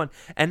going and going.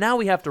 And now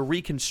we have to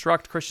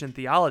reconstruct Christian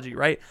theology,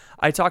 right?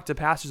 I talk to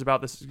pastors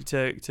about this,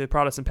 to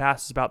Protestant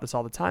pastors about this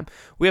all the time.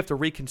 We have to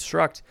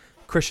reconstruct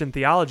Christian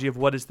theology of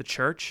what is the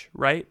church,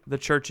 right? The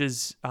church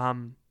is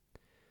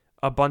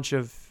a bunch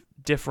of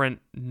different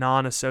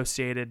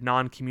non-associated,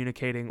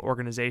 non-communicating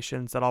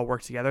organizations that all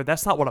work together.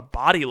 That's not what a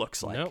body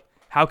looks like. Nope.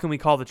 How can we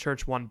call the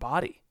church one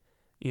body,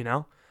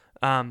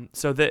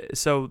 So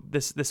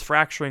this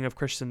fracturing of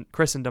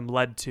Christendom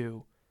led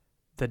to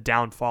the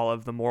downfall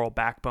of the moral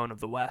backbone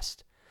of the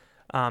West.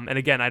 And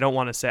again, I don't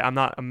want to say, I'm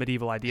not a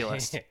medieval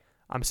idealist.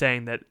 I'm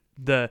saying that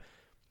the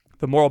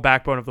moral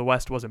backbone of the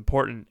West was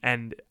important,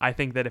 and I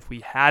think that if we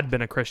had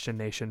been a Christian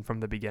nation from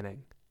the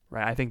beginning,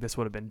 right, I think this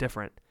would have been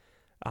different.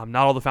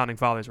 Not all the founding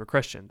fathers were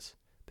Christians.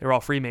 They were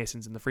all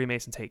Freemasons, and the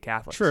Freemasons hate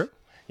Catholics. True.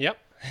 Yep.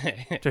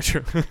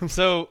 True.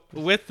 So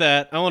with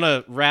that, I want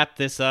to wrap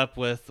this up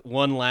with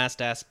one last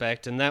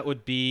aspect, and that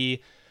would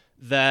be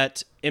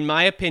that, in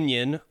my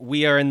opinion,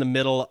 we are in the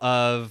middle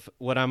of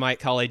what I might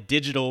call a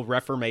digital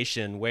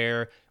reformation,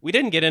 where we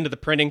didn't get into the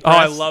printing press. Oh,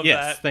 I love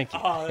yes, that. Thank you.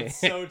 Oh, that's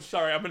so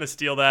sorry. I'm going to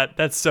steal that.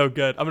 That's so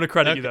good. I'm going to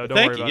credit you, though. Don't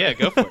worry about it. Yeah,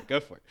 go for it. Go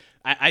for it.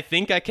 I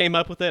think I came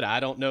up with it.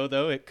 I don't know,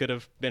 though. It could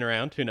have been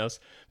around. Who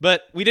knows?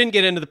 But we didn't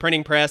get into the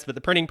printing press, but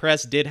the printing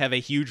press did have a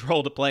huge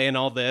role to play in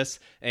all this,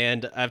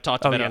 and I've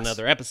talked about it on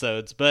other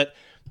episodes. But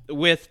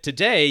with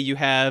today, you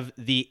have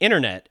the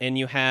internet, and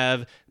you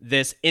have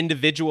this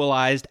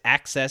individualized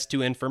access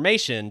to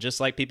information. Just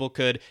like people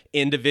could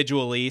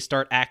individually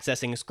start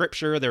accessing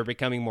scripture, they're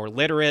becoming more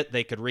literate,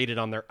 they could read it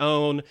on their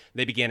own,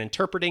 they began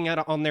interpreting it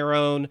on their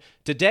own.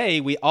 Today,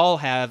 we all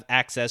have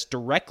access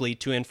directly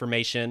to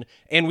information,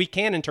 and we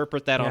can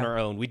interpret that on our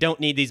own. We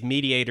don't need these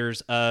mediators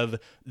of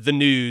the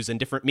news and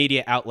different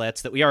media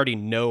outlets that we already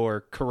know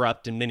are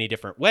corrupt in many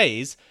different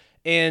ways.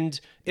 And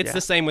it's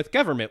the same with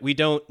government. We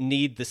don't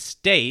need the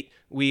state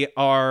We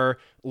are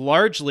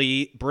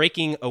largely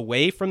breaking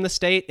away from the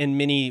state in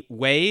many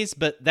ways,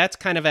 but that's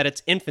kind of at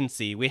its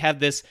infancy. We have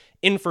this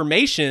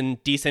information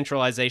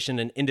decentralization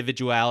and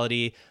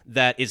individuality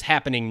that is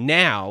happening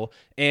now,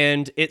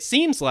 and it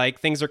seems like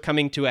things are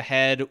coming to a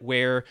head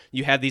where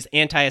you have these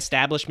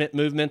anti-establishment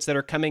movements that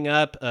are coming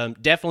up.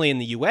 Definitely in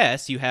the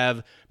U.S., you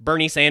have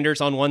Bernie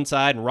Sanders on one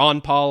side and Ron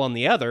Paul on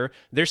the other.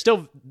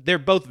 They're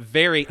both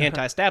very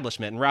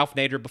anti-establishment, and Ralph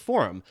Nader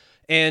before them.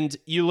 And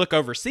you look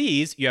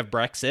overseas, you have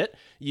Brexit.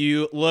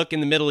 You look in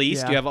the Middle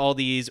East, you have all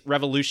these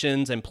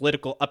revolutions and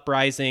political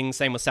uprisings.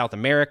 Same with South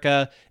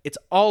America. It's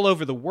all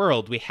over the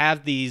world. We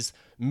have these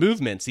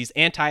movements, these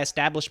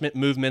anti-establishment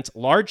movements,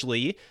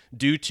 largely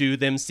due to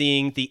them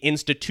seeing the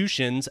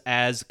institutions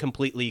as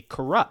completely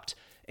corrupt.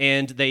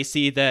 And they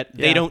see that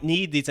they don't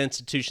need these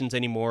institutions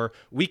anymore.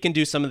 We can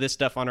do some of this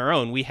stuff on our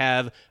own. We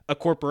have a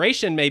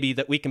corporation maybe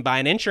that we can buy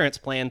an insurance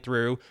plan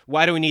through.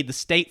 Why do we need the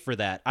state for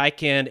that? I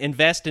can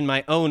invest in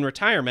my own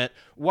retirement.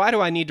 Why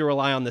do I need to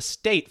rely on the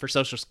state for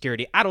Social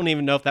Security? I don't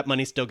even know if that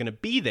money's still going to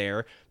be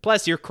there.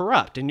 Plus, you're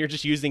corrupt, and you're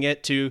just using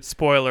it to...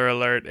 Spoiler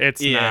alert,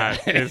 it's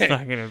not. It's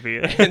not going to be.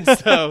 And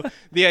so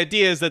the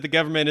idea is that the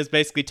government is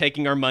basically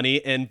taking our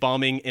money and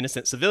bombing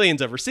innocent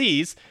civilians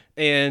overseas.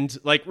 And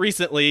like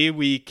recently,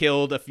 we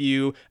killed a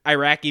few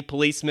Iraqi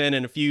policemen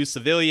and a few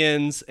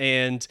civilians,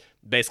 and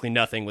basically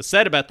nothing was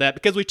said about that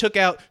because we took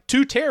out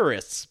 2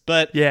 terrorists.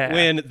 But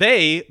when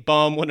they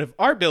bomb one of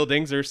our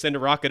buildings or send a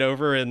rocket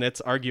over, and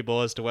it's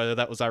arguable as to whether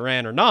that was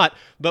Iran or not,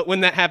 but when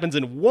that happens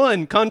and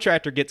one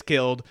contractor gets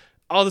killed,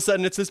 all of a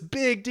sudden it's this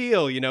big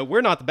deal. You know,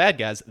 we're not the bad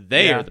guys.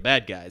 They are the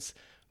bad guys.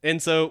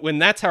 And so when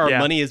that's how our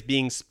money is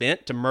being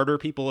spent to murder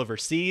people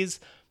overseas,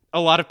 a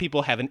lot of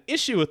people have an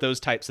issue with those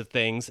types of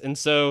things. And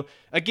so,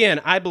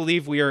 again, I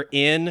believe we are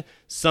in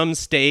some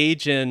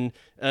stage, and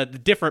the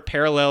different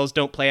parallels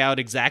don't play out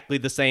exactly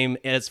the same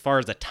as far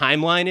as the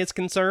timeline is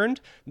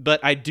concerned. But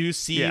I do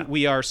see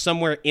we are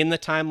somewhere in the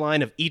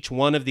timeline of each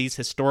one of these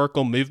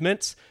historical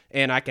movements,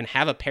 and I can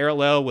have a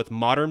parallel with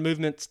modern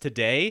movements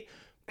today.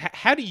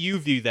 How do you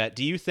view that?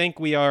 Do you think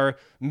we are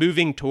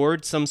moving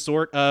towards some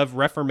sort of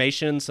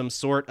reformation, some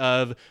sort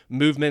of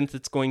movement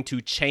that's going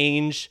to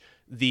change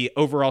the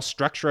overall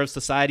structure of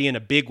society in a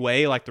big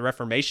way like the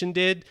Reformation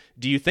did?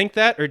 Do you think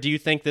that? Or do you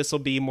think this will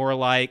be more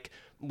like,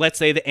 let's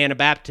say, the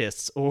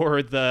Anabaptists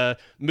or the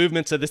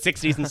movements of the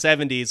 60s and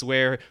 70s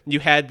where you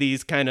had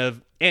these kind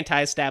of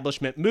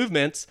anti-establishment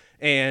movements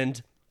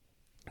and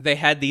they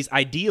had these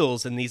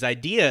ideals and these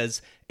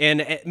ideas,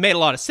 and it made a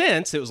lot of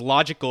sense. It was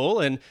logical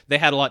and they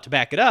had a lot to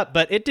back it up,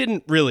 but it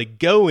didn't really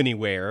go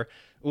anywhere.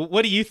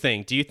 What do you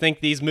think? Do you think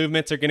these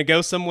movements are going to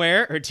go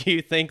somewhere, or do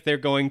you think they're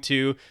going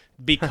to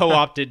be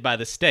co-opted by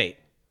the state?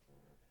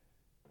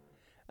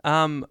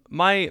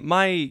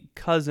 My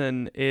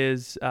cousin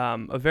is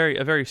a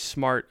very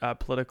smart,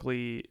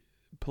 politically,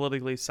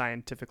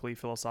 scientifically,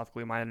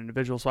 philosophically minded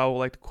individual. So I would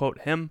like to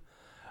quote him.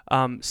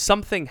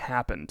 Something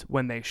happened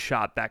when they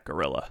shot that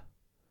gorilla.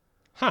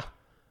 Huh.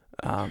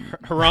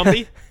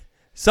 Harambe?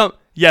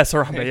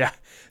 Harambe. Yeah.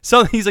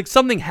 So he's like,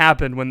 something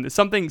happened when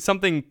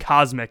something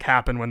cosmic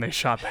happened when they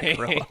shot that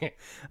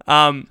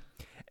gorilla.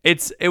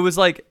 It was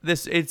like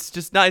this.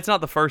 It's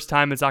not the first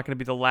time. It's not going to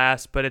be the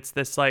last. But it's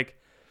this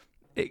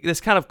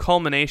this kind of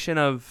culmination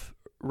of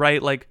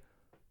like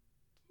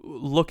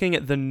looking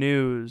at the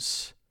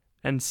news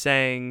and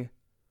saying,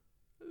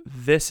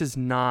 this is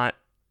not.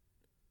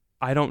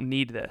 I don't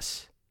need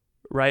this.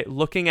 Right.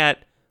 Looking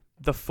at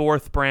the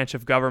fourth branch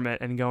of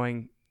government and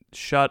going,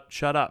 shut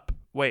up.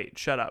 Wait,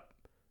 shut up.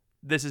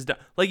 This is done.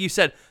 Like you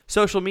said,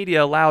 social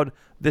media allowed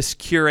this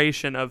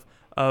curation of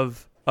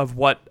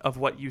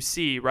what you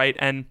see, right?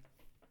 And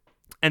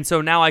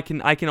so now I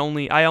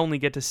only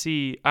have to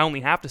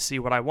see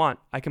what I want.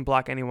 I can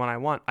block anyone I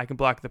want. I can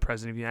block the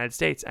President of the United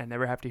States. I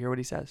never have to hear what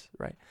he says,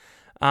 right?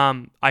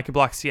 I can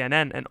block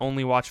CNN and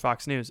only watch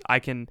Fox News. I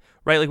can,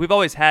 right? Like we've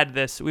always had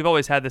this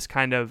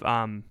kind of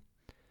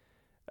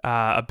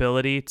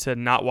ability to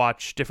not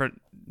watch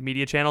different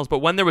media channels, but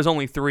when there was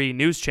only 3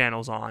 news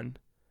channels on,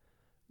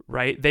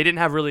 right, they didn't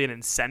have really an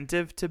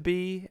incentive to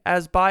be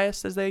as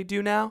biased as they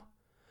do now.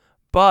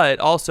 But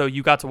also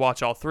you got to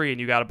watch all 3 and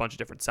you got a bunch of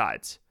different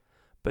sides.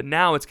 But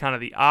now it's kind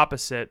of the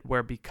opposite,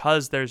 where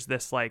because there's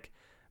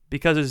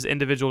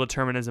individual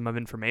determinism of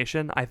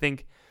information, I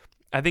think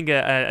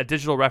a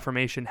digital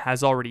reformation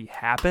has already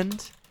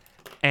happened,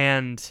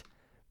 and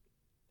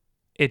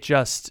it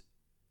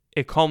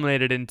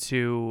culminated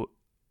into,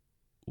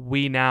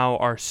 we now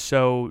are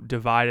so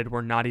divided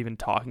we're not even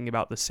talking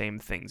about the same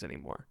things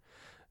anymore.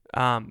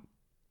 The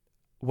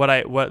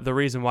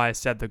reason why I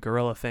said the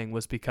gorilla thing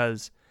was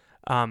because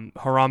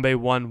Harambe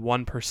won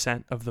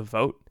 1% of the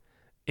vote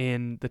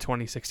in the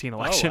 2016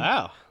 election. Oh,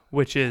 wow.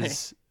 Which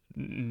is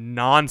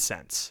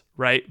nonsense,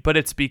 right? But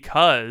it's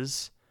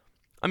because,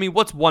 I mean,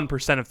 what's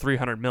 1% of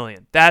 300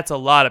 million? That's a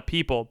lot of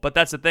people, but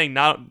that's the thing.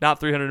 Not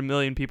 300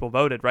 million people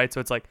voted, right? So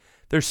it's like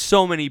there's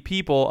so many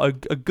people, a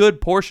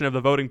good portion of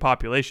the voting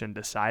population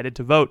decided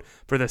to vote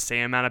for the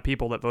same amount of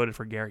people that voted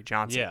for Gary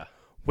Johnson. Yeah.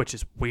 Which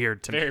is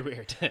weird to me. Very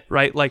weird.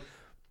 Right? Like,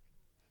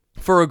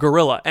 for a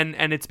gorilla,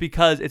 and it's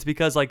because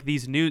like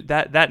these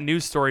that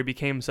news story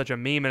became such a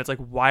meme, and it's like,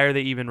 why are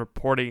they even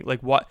reporting,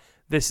 like, what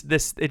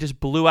this it just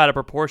blew out of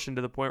proportion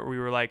to the point where we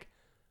were like,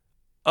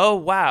 oh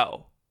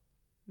wow,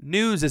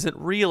 news isn't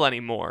real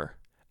anymore.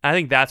 I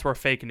think that's where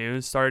fake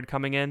news started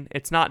coming in.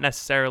 It's not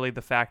necessarily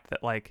the fact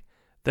that like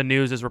the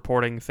news is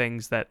reporting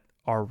things that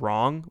are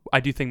wrong. I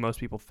do think most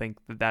people think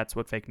that that's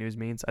what fake news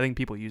means. I think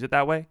people use it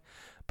that way,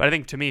 but I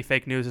think to me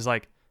fake news is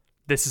like,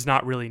 this is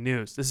not really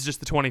news. This is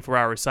just the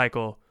 24-hour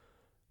cycle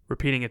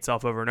repeating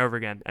itself over and over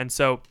again. And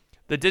so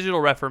the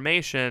digital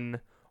reformation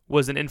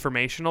was an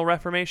informational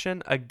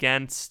reformation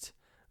against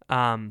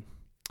the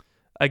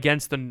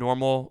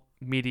normal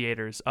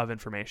mediators of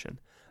information.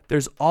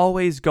 There's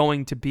always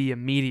going to be a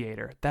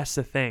mediator. That's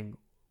the thing.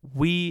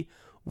 We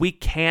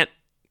can't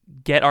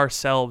get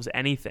ourselves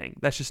anything.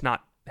 That's just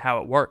not how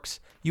it works.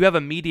 You have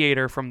a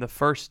mediator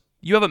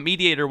you have a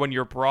mediator when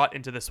you're brought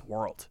into this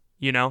world,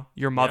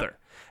 your mother. Yep.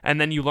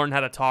 And then you learn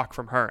how to talk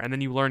from her. And then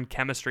you learn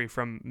chemistry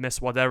from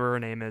Miss whatever her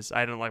name is.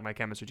 I don't like my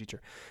chemistry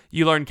teacher.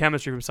 You learn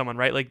chemistry from someone,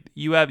 right? Like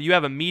you have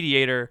a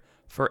mediator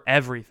for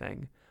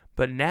everything.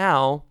 But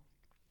now,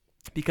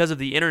 because of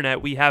the internet,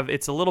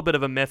 it's a little bit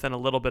of a myth and a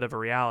little bit of a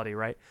reality,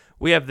 right?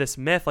 We have this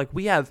myth, like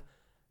we have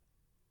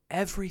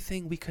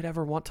everything we could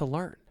ever want to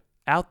learn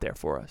out there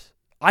for us.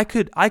 I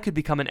could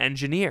become an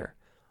engineer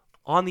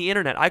on the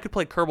internet. I could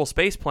play Kerbal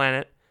Space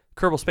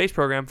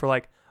Program for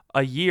like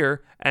a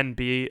year and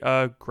be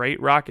a great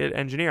rocket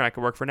engineer. I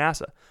could work for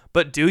NASA.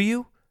 But do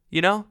you?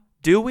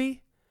 Do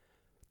we?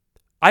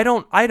 I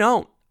don't.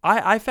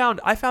 I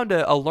found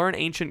a Learn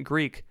Ancient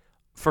Greek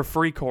for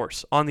free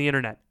course on the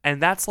internet,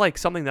 and that's like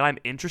something that I'm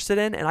interested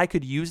in, and I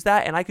could use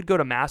that, and I could go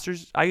to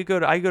masters. I could go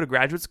to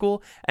graduate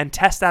school and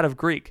test out of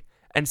Greek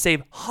and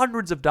save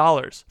hundreds of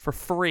dollars for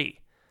free.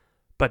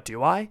 But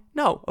do I?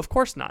 No, of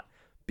course not.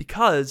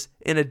 Because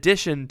in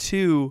addition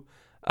to,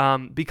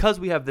 because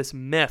we have this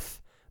myth.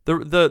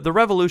 The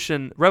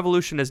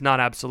revolution is not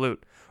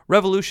absolute.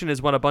 Revolution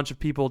is when a bunch of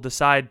people a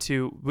bunch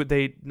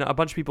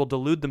of people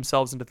delude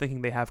themselves into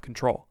thinking they have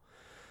control.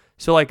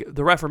 So like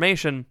the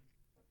Reformation,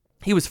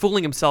 he was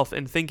fooling himself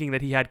in thinking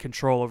that he had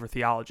control over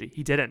theology.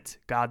 He didn't.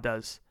 God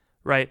does,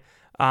 right?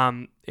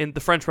 In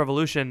the French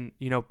Revolution,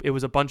 it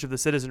was a bunch of the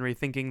citizenry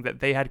thinking that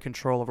they had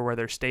control over where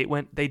their state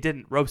went. They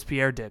didn't.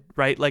 Robespierre did,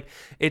 right? Like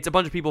it's a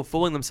bunch of people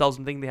fooling themselves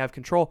and thinking they have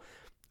control.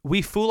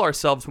 We fool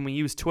ourselves when we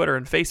use Twitter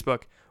and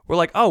Facebook. We're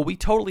like, oh, we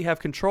totally have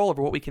control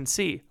over what we can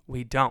see.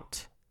 We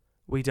don't.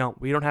 We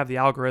don't have the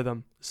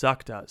algorithm.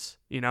 Zuck does.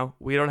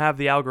 We don't have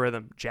the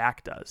algorithm.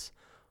 Jack does.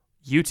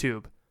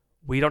 YouTube,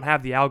 we don't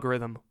have the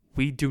algorithm.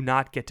 We do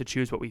not get to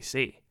choose what we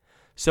see.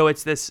 So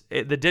it's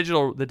the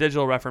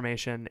digital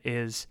reformation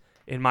is,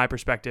 in my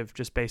perspective,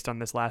 just based on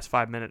this last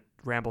 5-minute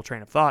ramble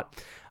train of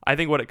thought, I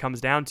think what it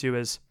comes down to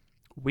is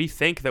we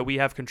think that we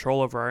have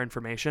control over our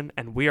information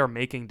and we are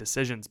making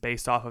decisions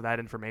based off of that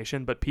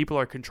information, but people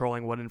are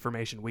controlling what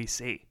information we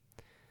see.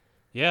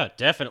 Yeah,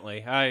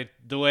 definitely.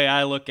 The way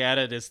I look at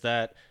it is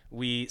that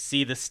we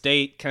see the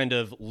state kind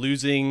of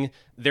losing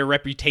their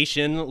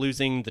reputation,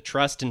 losing the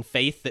trust and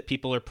faith that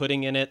people are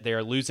putting in it.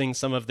 They're losing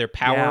some of their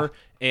power,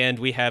 and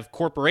we have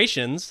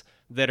corporations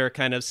that are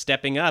kind of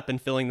stepping up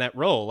and filling that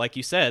role. Like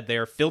you said,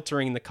 they're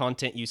filtering the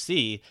content you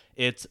see.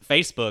 It's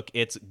Facebook,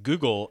 it's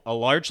Google,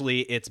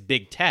 largely it's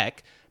big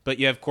tech, but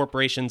you have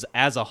corporations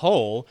as a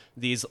whole,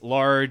 these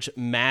large,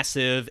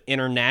 massive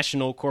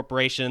international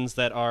corporations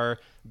that are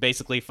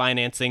basically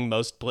financing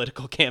most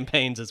political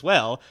campaigns as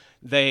well.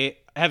 They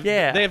have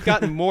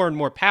gotten more and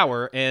more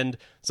power. And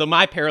so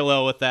my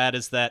parallel with that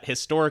is that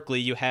historically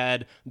you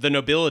had the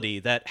nobility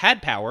that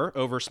had power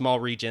over small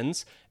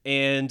regions.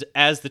 And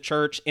as the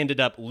church ended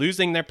up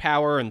losing their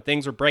power and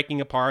things were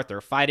breaking apart,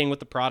 they're fighting with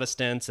the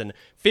Protestants and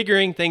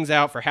figuring things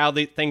out for how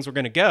things were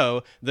going to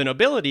go, the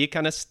nobility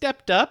kind of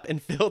stepped up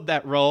and filled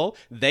that role.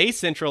 They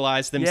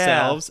centralized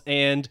themselves,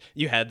 and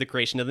you had the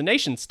creation of the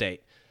nation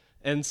state.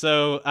 And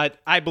so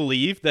I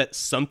believe that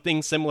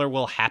something similar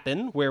will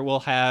happen where we'll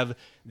have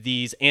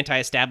these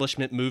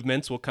anti-establishment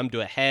movements will come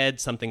to a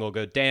head, something will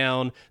go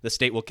down, the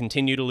state will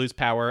continue to lose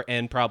power,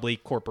 and probably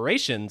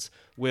corporations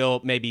will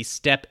maybe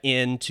step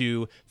in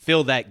to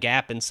fill that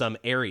gap in some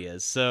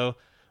areas. So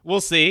we'll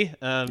see.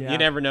 You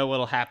never know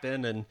what'll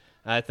happen, and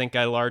I think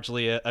I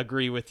largely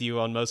agree with you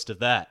on most of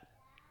that.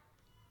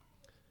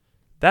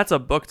 That's a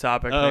book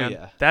topic, man.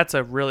 Yeah. That's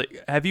a really...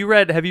 Have you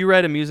read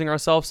Amusing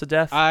Ourselves to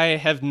Death? I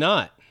have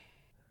not.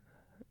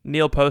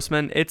 Neil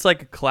Postman. It's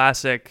like a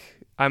classic.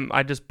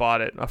 I just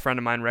bought it. A friend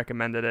of mine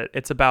recommended it.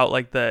 It's about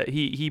like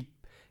it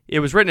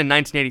was written in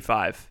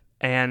 1985,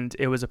 and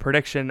it was a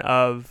prediction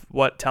of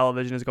what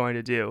television is going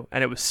to do,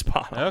 and it was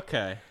spot on.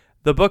 Okay.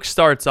 The book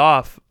starts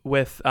off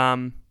with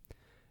him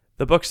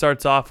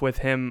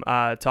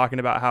talking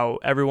about how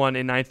everyone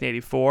in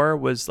 1984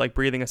 was like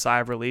breathing a sigh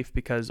of relief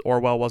because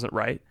Orwell wasn't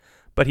right.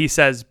 But he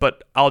says,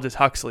 but Aldous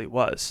Huxley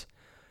was.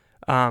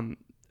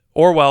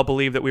 Orwell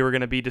believed that we were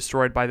going to be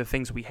destroyed by the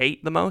things we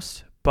hate the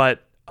most,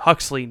 but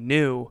Huxley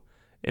knew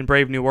in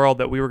Brave New World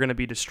that we were going to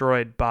be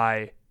destroyed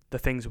by the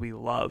things we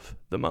love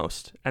the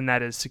most, and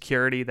that is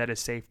security, that is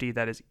safety,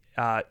 that is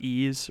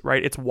ease,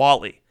 right? It's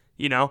WALL-E.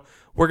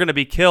 We're going to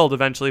be killed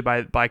eventually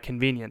by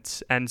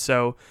convenience, and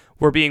so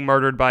we're being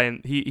murdered by.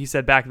 He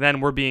said back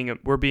then we're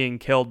being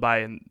killed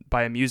by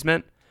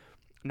amusement.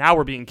 Now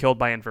we're being killed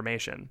by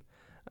information.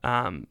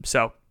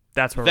 So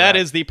that's where that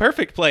is the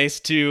perfect place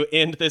to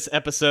end this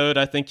episode.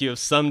 I think you have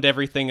summed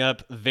everything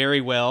up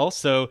very well.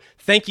 So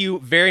thank you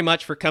very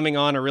much for coming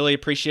on. I really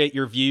appreciate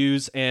your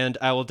views, and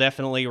I will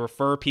definitely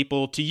refer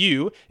people to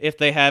you if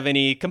they have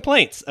any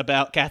complaints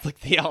about Catholic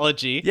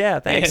theology.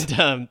 Yeah, thanks.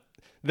 And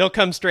they'll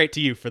come straight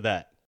to you for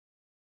that.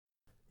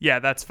 Yeah,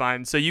 that's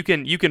fine. So you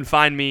can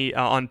find me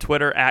on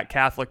Twitter at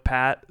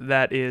CatholicPat.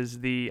 That is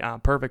the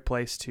perfect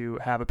place to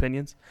have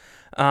opinions.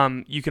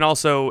 You can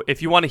also,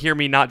 if you want to hear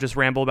me not just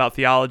ramble about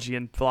theology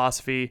and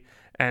philosophy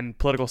and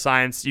political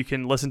science, you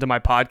can listen to my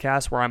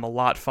podcast where I'm a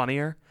lot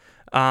funnier.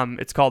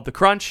 It's called The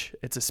Crunch.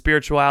 It's a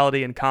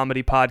spirituality and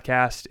comedy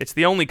podcast. It's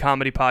the only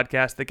comedy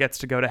podcast that gets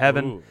to go to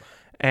heaven. Ooh.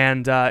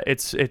 And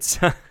it's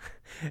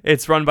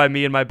it's run by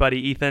me and my buddy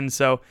Ethan.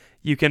 So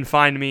you can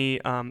find me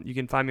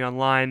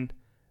online,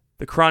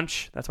 The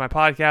Crunch, that's my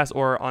podcast,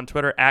 or on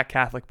Twitter at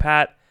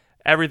CatholicPat.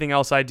 Everything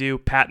else I do,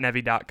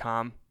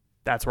 patnevy.com.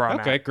 That's where I'm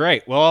at. Okay,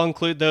 great. Well, I'll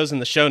include those in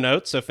the show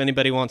notes, so if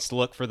anybody wants to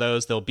look for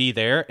those, they'll be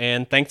there.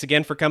 And thanks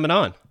again for coming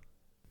on.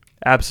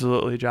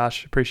 Absolutely,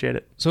 Josh. Appreciate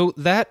it. So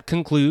that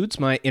concludes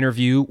my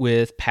interview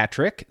with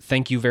Patrick.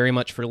 Thank you very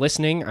much for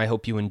listening. I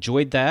hope you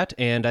enjoyed that,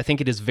 and I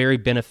think it is very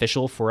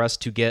beneficial for us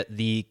to get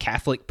the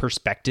Catholic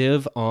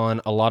perspective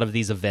on a lot of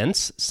these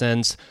events,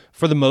 since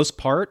for the most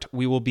part,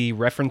 we will be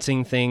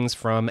referencing things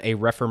from a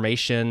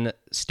Reformation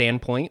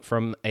standpoint,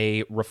 from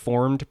a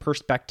Reformed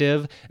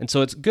perspective. And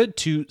so it's good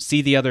to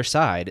see the other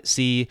side,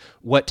 see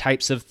what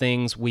types of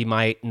things we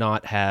might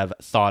not have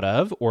thought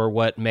of or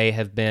what may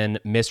have been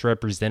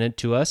misrepresented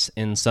to us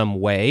in some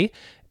way.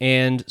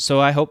 And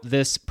so I hope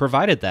this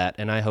provided that,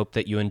 and I hope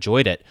that you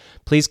enjoyed it.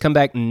 Please come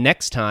back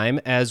next time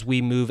as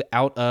we move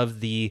out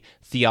of the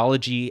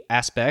theology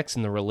aspects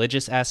and the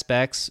religious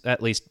aspects,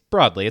 at least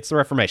broadly. It's the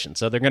Reformation,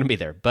 so they're going to be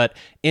there. But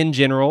in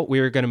general, we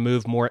are going to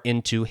move more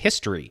into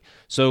history.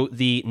 So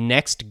the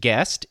next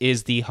guest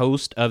is the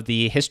host of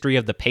the History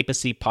of the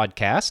Papacy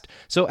podcast.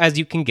 So as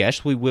you can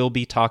guess, we will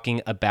be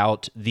talking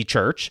about the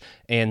church,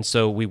 and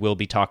so we will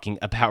be talking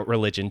about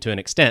religion to an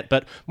extent,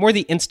 but more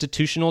the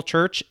institutional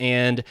church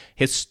and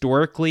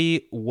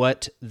historically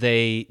what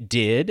they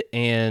did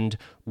and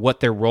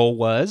what their role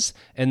was,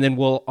 and then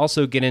we'll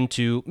also get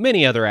into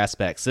many other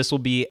aspects. This will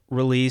be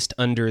released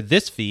under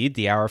this feed,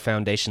 the Our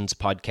Foundations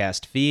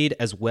podcast feed,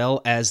 as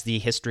well as the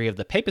History of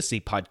the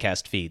Papacy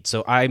podcast feed.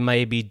 So I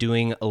may be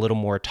doing a little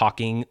more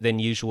talking than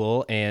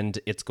usual, and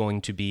it's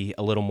going to be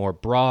a little more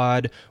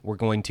broad. We're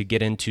going to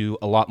get into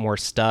a lot more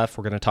stuff.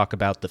 We're going to talk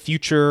about the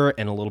future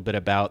and a little bit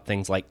about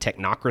things like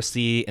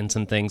technocracy and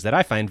some things that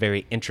I find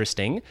very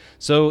interesting.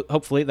 So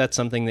hopefully that's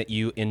something that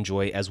you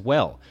enjoy as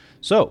well.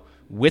 So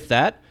with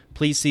that,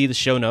 please see the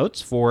show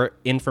notes for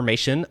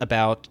information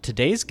about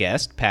today's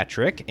guest,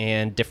 Patrick,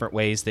 and different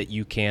ways that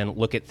you can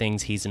look at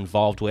things he's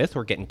involved with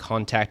or get in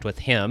contact with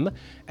him,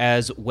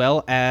 as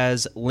well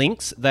as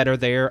links that are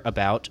there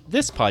about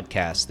this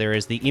podcast. There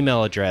is the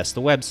email address, the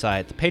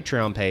website, the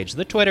Patreon page,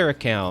 the Twitter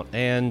account,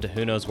 and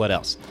who knows what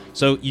else.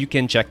 So you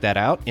can check that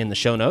out in the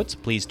show notes.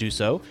 Please do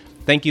so.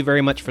 Thank you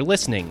very much for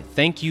listening.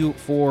 Thank you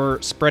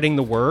for spreading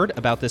the word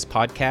about this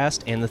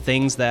podcast and the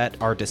things that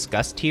are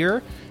discussed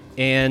here.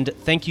 And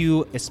thank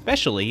you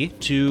especially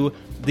to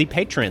the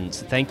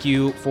patrons. Thank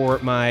you for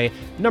my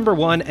number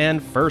one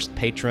and first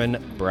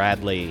patron,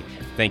 Bradley.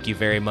 Thank you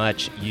very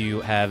much.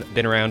 You have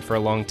been around for a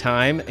long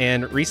time,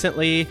 and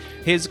recently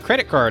his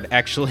credit card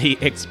actually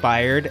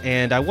expired,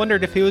 and I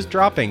wondered if he was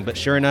dropping, but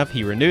sure enough,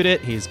 he renewed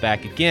it. He's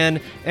back again,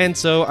 and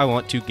so I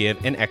want to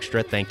give an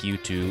extra thank you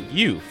to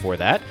you for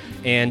that,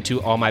 and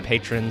to all my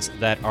patrons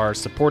that are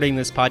supporting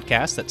this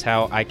podcast. That's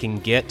how I can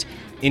get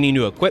any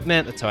new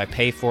equipment. That's how I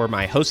pay for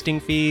my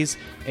hosting fees.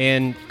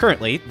 And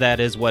currently,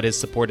 that is what is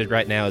supported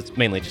right now. It's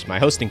mainly just my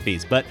hosting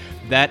fees. But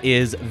that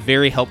is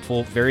very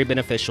helpful, very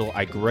beneficial.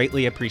 I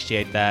greatly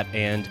appreciate that.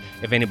 And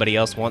if anybody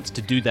else wants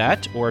to do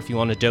that, or if you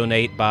want to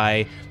donate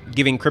by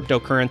giving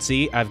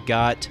cryptocurrency, I've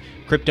got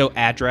crypto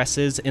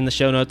addresses in the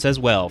show notes as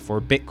well for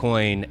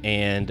Bitcoin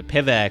and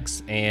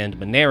PIVX and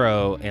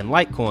Monero and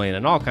Litecoin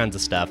and all kinds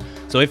of stuff.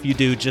 So if you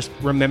do, just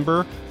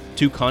remember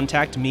to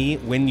contact me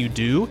when you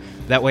do.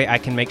 That way I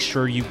can make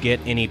sure you get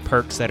any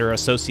perks that are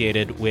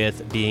associated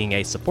with being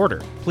a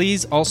supporter.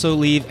 Please also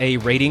leave a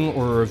rating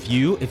or a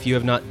review if you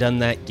have not done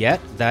that yet.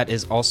 That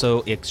is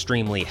also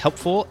extremely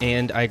helpful,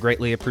 and I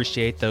greatly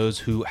appreciate those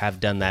who have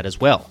done that as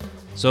well.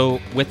 So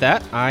with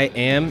that, I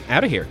am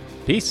out of here.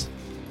 Peace.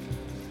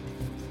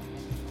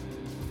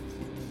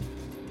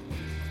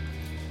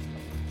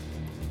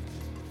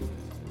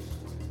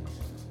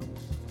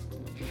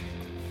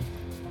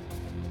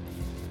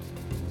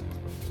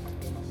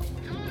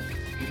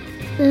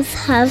 This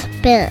has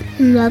been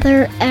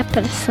another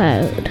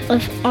episode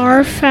of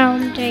Our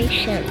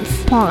Foundations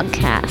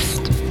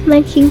podcast.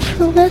 Thank you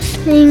for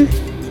listening.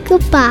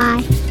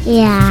 Goodbye.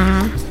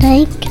 Yeah.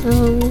 Thank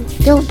you.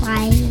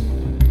 Goodbye.